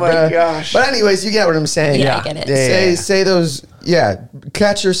 Oh my bro. gosh. But anyways, you get what I'm saying. Yeah, I get it. Say those. Yeah,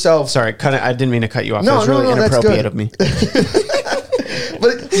 catch yourself. Sorry, I didn't mean to cut you off. No, That was really no, that's inappropriate good. of me.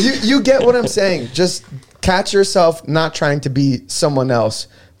 But you get what I'm saying. Just catch yourself not trying to be someone else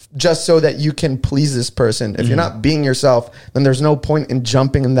just so that you can please this person. If you're not being yourself, then there's no point in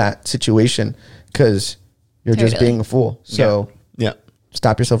jumping in that situation because you're just Totally. being a fool. So Yeah.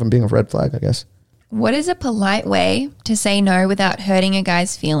 stop yourself from being a red flag, I guess. What is a polite way to say no without hurting a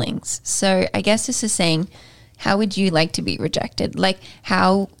guy's feelings? So I guess this is saying, how would you like to be rejected? Like,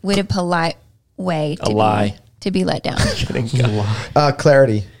 how would a polite way to be let down?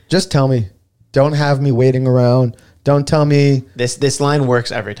 Clarity. Just tell me. Don't have me waiting around. Don't tell me. This line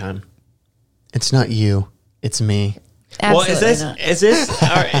works every time. It's not you. It's me. Absolutely well, not. is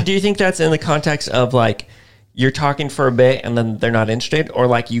this? Do you think that's in the context of like you're talking for a bit and then they're not interested, or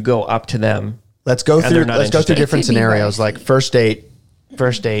like you go up to them? Let's go And through. they're not Let's go through interested. different It could be scenarios, both. like first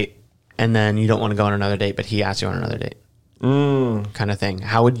date, and then you don't want to go on another date, but he asks you on another date, kind of thing.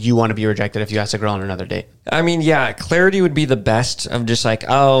 How would you want to be rejected if you asked a girl on another date? I mean, yeah, clarity would be the best of just like,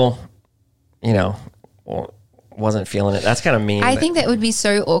 oh, you know, well, wasn't feeling it. That's kind of mean. I but- think that would be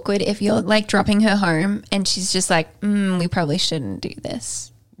so awkward if you're like dropping her home and she's just like, we probably shouldn't do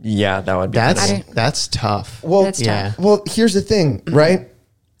this. yeah, that would be. That's tough. Well, That's yeah. tough. Well, here's the thing, right?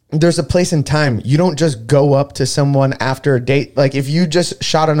 There's a place and time. You don't just go up to someone after a date. Like if you just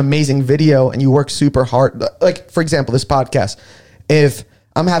shot an amazing video and you work super hard, like for example, this podcast, if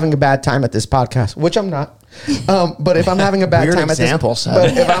I'm having a bad time at this podcast, which I'm not, but if I'm having a bad Weird time example, at this, Seb.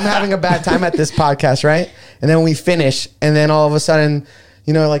 but if I'm having a bad time at this podcast, right? And then we finish and then all of a sudden,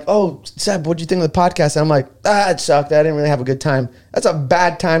 you know, like, oh, Seb, what'd you think of the podcast? And I'm like, it sucked. I didn't really have a good time. That's a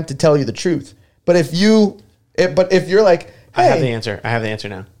bad time to tell you the truth. But if you're like, hey, I have the answer. I have the answer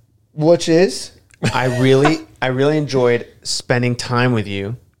now. which is, I really enjoyed spending time with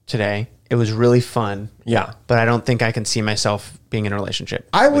you today. It was really fun. Yeah. But I don't think I can see myself being in a relationship.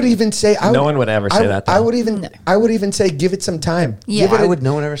 I would even say, No one would ever say that, though. I would even say, give it some time. Yeah. Give it Why would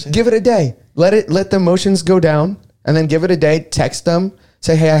no one ever say Give it a day. Let the emotions go down, and then give it a day. Text them.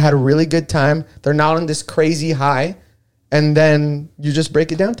 Say, hey, I had a really good time. They're not on this crazy high, and then you just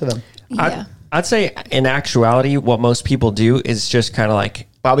break it down to them. Yeah. I'd say in actuality, what most people do is just kind of like,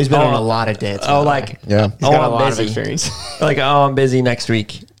 Bobby's been Oh, on a lot of dates. oh, by the like, way. Yeah. He's oh, got a I'm lot busy. of experience. Like, oh, I'm busy next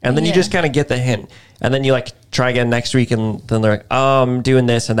week. And then you Yeah. just kind of get the hint. And then you like try again next week. And then they're like, oh, I'm doing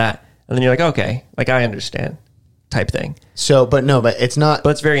this and that. And then you're like, okay, like I understand type thing. So, but it's not. But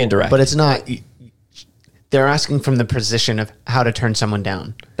it's very indirect. But it's not. They're asking from the position of how to turn someone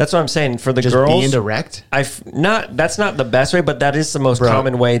down. That's what I'm saying. For the Just girls, be indirect. that's not the best way, but that is the most Bro.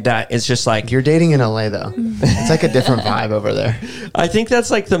 common way that is just like, You're dating in LA though. It's like a different vibe over there. I think that's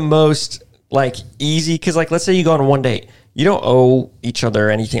like the most like easy. Cause like, let's say you go on one date, you don't owe each other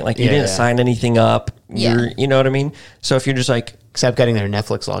anything. Like you Yeah, didn't yeah. sign anything up. Yeah. You know what I mean? So if you're just like, Except getting their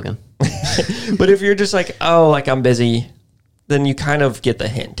Netflix login. but if you're just like, oh, like I'm busy, then you kind of get the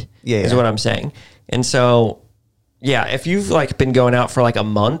hint. Yeah, Is yeah. what I'm saying. And so, yeah, if you've like been going out for like a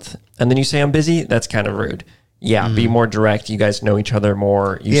month and then you say I'm busy, that's kind of rude. Yeah, be more direct. You guys know each other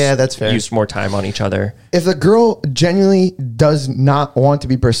more. Yeah, that's fair. Use more time on each other. If the girl genuinely does not want to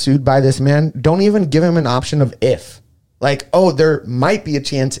be pursued by this man, don't even give him an option of if. Like, oh, there might be a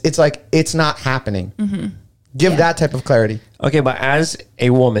chance. It's like, it's not happening. Give that type of clarity. Okay, but as a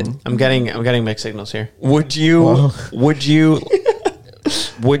woman, I'm getting mixed signals here. would you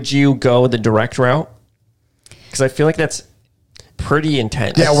would you go the direct route? Because I feel like that's pretty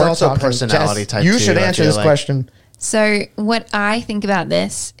intense. Yeah, It's we're also talking personality type You too, should I answer feel this like. question. So what I think about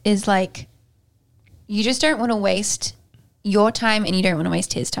this is like, you just don't want to waste your time and you don't want to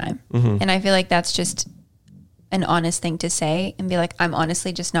waste his time. And I feel like that's just an honest thing to say and be like, I'm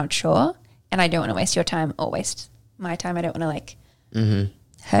honestly just not sure. And I don't want to waste your time or waste my time. I don't want to like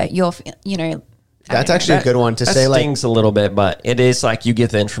hurt your, you know. I That's don't know. actually a good one to that say. Like, stings a little bit, but it is like you get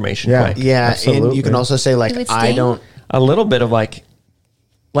the information Yeah. quick. yeah, and Absolutely. you can also say like, It would I sting. don't. A little bit of like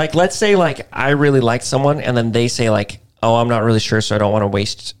let's say like I really like someone and then they say like, oh, I'm not really sure, so I don't want to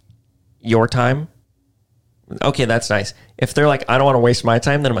waste your time. Okay, that's nice. If they're like, I don't want to waste my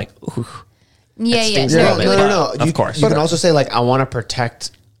time, then I'm like, ooh. Yeah, stings yeah. a No, little bit, no, but no, no. of course. You can also say like, I want to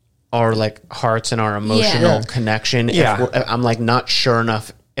protect our like hearts and our emotional Yeah. connection. Yeah. If I'm like not sure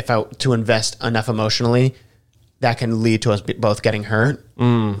enough to invest enough emotionally, that can lead to us both getting hurt.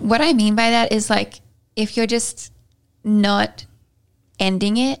 What I mean by that is like, if you're just not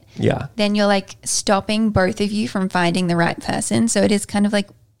ending it, Yeah. then you're like stopping both of you from finding the right person. So it is kind of like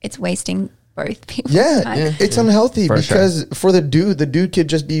it's wasting both people's Yeah, time. it's unhealthy For sure. because for the dude could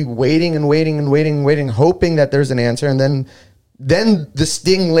just be waiting and waiting and waiting and waiting, hoping that there's an answer, and then the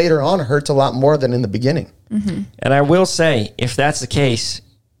sting later on hurts a lot more than in the beginning. And I will say, if that's the case,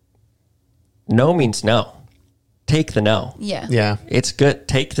 no means no. Take the no. Yeah. Yeah. It's good.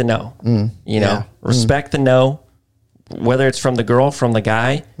 Take the no. You know, Yeah. respect the no, whether it's from the girl, from the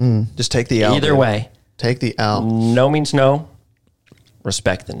guy, Just take the L. either dude. way. Take the L. No means no.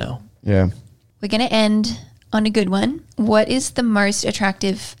 Respect the no. Yeah. We're going to end on a good one. What is the most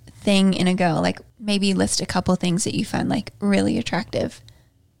attractive thing in a girl? Like maybe list a couple things that you find like really attractive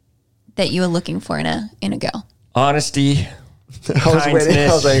that you are looking for in a girl. Honesty. I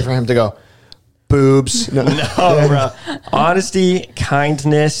was waiting for him to go, boobs. No. No, bro. Honesty,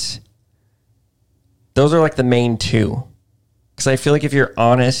 kindness. Those are like the main two. Because I feel like if you're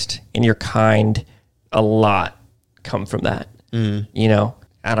honest and you're kind, a lot come from that. You know,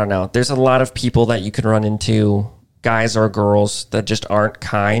 I don't know. There's a lot of people that you can run into, guys or girls, that just aren't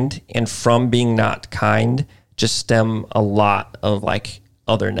kind. And from being not kind, just stem a lot of like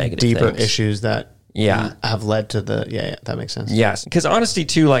other negative deeper things. issues that have led to the that makes sense. Yes, because honesty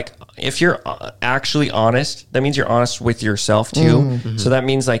too, like if you're actually honest, that means you're honest with yourself too. So that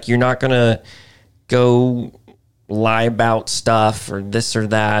means like you're not gonna go lie about stuff or this or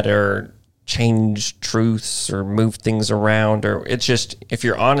that or change truths or move things around, or it's just, if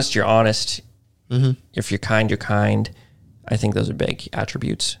you're honest, you're honest. If you're kind, you're kind. I think those are big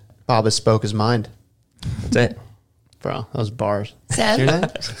attributes. Bob has spoke his mind. That's it. Bro, those bars. Seb? Hear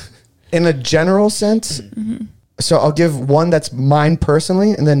that? In a general sense, so I'll give one that's mine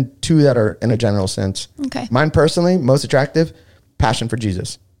personally, and then two that are in a general sense. Okay. Mine personally, most attractive, passion for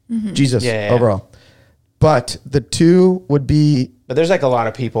Jesus. Jesus overall. But the two would be... But there's like a lot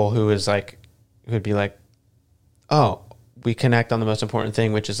of people who would be like, oh, we connect on the most important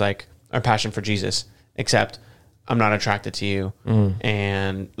thing, which is like our passion for Jesus, except I'm not attracted to you.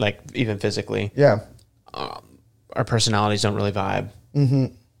 And like even physically, our personalities don't really vibe.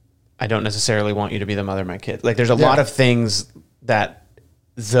 I don't necessarily want you to be the mother of my kid. Like there's a lot of things that,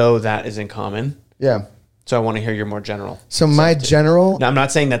 though, that is in common. Yeah. So I want to hear your more general. So my general... Now, I'm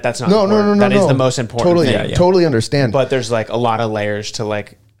not saying that that's not No, important. no. That is the most important thing. Totally understand. But there's like a lot of layers to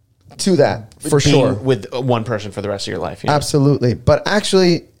like... To that, for being sure. with one person for the rest of your life. You know? Absolutely. But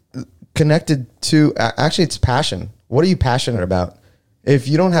actually, connected to... Actually, it's passion. What are you passionate about? If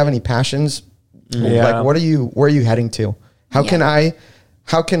you don't have any passions, like where are you heading to? How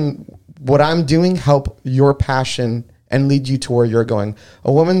can what I'm doing help your passion and lead you to where you're going?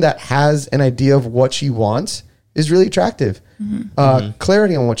 A woman that has an idea of what she wants is really attractive.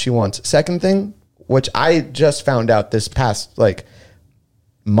 Clarity on what she wants. Second thing, which I just found out this past like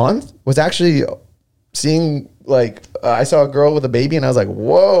month, was actually seeing like I saw a girl with a baby and I was like,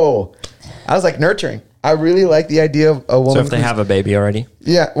 whoa. I was like nurturing. I really like the idea of a woman. So if they have a baby already?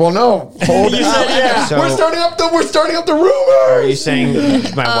 Yeah. Well, no. Hold on. So- we're starting up the rumors. Are you saying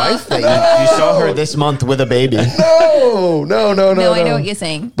my wife that you saw her this month with a baby? No. No, I know what you're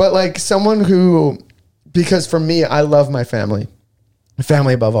saying. But like someone who, because for me, I love my family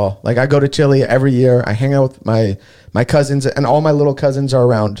above all. Like I go to Chile every year. I hang out with my cousins, and all my little cousins are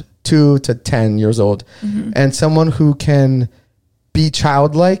around 2 to 10 years old. And someone who can be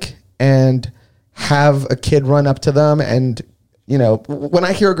childlike and have a kid run up to them. And, you know, when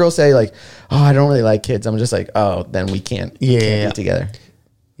I hear a girl say like, oh, I don't really like kids, I'm just like, oh, then we can't be together.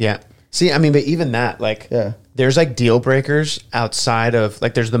 Yeah. See, I mean, but even that, like, there's like deal breakers outside of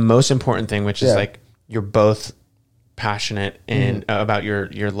like, there's the most important thing, which is like, you're both passionate and about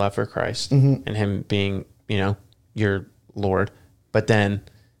your love for Christ and him being, you know, your Lord. But then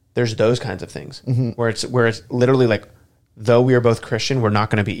there's those kinds of things where it's literally like, though we are both Christian, we're not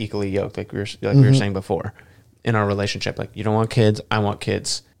going to be equally yoked, like we were saying before, in our relationship. Like, you don't want kids, I want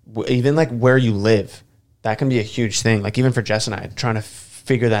kids. Even like where you live, that can be a huge thing. Like even for Jess and I, trying to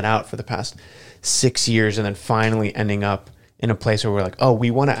figure that out for the past 6 years, and then finally ending up in a place where we're like, oh,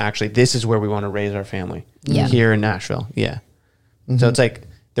 we want to actually, this is where we want to raise our family here in Nashville. Yeah. So it's like,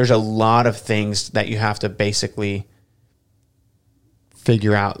 there's a lot of things that you have to basically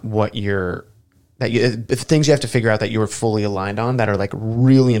figure out things you have to figure out that you are fully aligned on that are like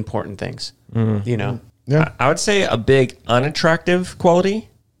really important things, you know? Yeah. I would say a big unattractive quality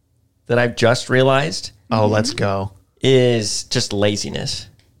that I've just realized. Oh, let's go. Is just laziness.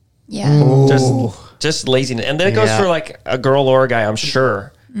 Yeah. Just laziness. And then it goes for like a girl or a guy, I'm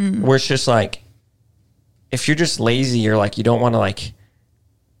sure, where it's just like, if you're just lazy, you're like, you don't want to like,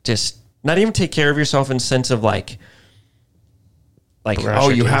 just not even take care of yourself in the sense of like, oh,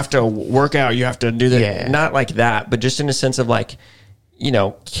 you have to work out, you have to do that. Yeah. Not like that, but just in a sense of like, you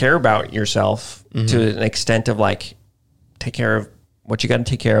know, care about yourself to an extent of like, take care of what you got to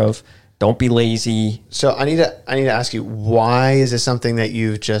take care of. Don't be lazy. So I need to ask you, why is this something that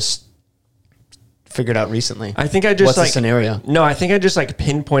you've just figured out recently? I think I just what's like the scenario? No, I think I just like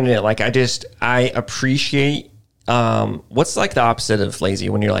pinpointed it. Like I appreciate what's like the opposite of lazy,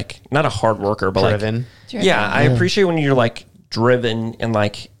 when you're like not a hard worker, but driven. Like I appreciate when you're like driven and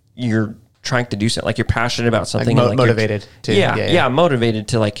like you're trying to do something, like you're passionate about something, like and, like, motivated to motivated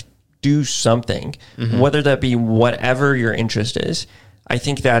to like do something, whether that be whatever your interest is. I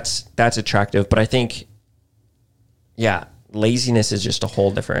think that's attractive, but I think laziness is just a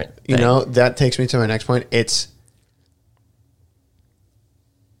whole different thing. You know, that takes me to my next point. It's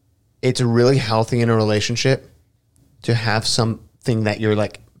really healthy in a relationship to have something that you're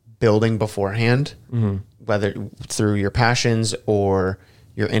like building beforehand, whether through your passions or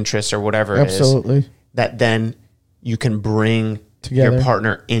your interests or whatever it is, that then you can bring Together. your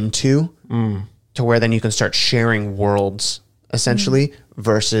partner into to where then you can start sharing worlds essentially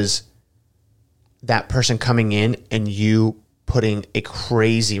versus that person coming in and you putting a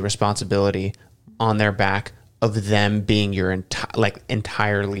crazy responsibility on their back of them being your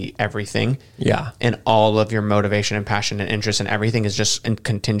entirely everything. Yeah. And all of your motivation and passion and interest and everything is just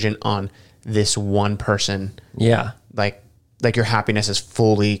contingent on this one person. Yeah. Like your happiness is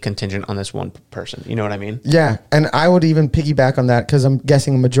fully contingent on this one person. You know what I mean? Yeah. And I would even piggyback on that because I'm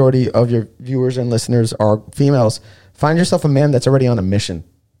guessing a majority of your viewers and listeners are females. Find yourself a man that's already on a mission.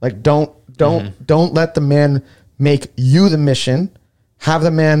 Like don't let the man make you the mission. Have the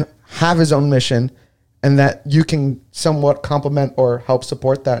man have his own mission, and that you can somewhat complement or help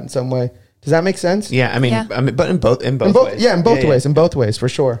support that in some way. Does that make sense? Yeah. I mean, but in both ways. Yeah, in both ways, for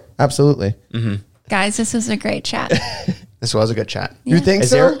sure. Absolutely. Guys, this was a great chat. This was a good chat. You think Is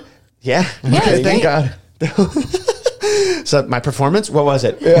so? there? Yeah. Yeah, Okay, it's thank great. God. So my performance, what was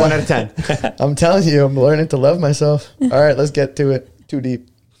it? 1 out of 10. I'm telling you, I'm learning to love myself. All right, let's get to it. Too deep.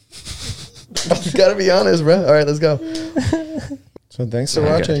 You gotta be honest, bro. All right, let's go. So thanks for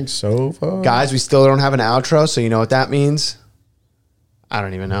watching so far. Guys, we still don't have an outro, so you know what that means? I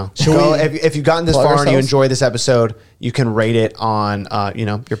don't even know. If you've gotten this plug far and you ourselves? enjoy this episode, you can rate it on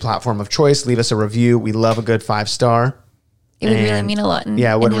your platform of choice. Leave us a review. We love a good 5-star. It would really And- mean a lot and,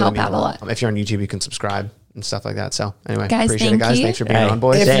 Yeah, it would and really help mean out a lot. If you're on YouTube, you can subscribe and stuff like that. So anyway, Guys, appreciate it, thank guys. you. Thanks for being Hey. on,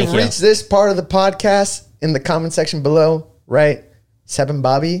 boys. If Thank you've you. reached this part of the podcast, in the comment section below, right? Seb and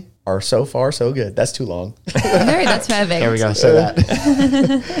Bobby are so far so good. That's too long. No, that's perfect. There we go. Say that.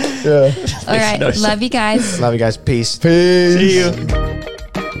 Yeah. All right. Love you guys. Love you guys. Peace. Peace. See you.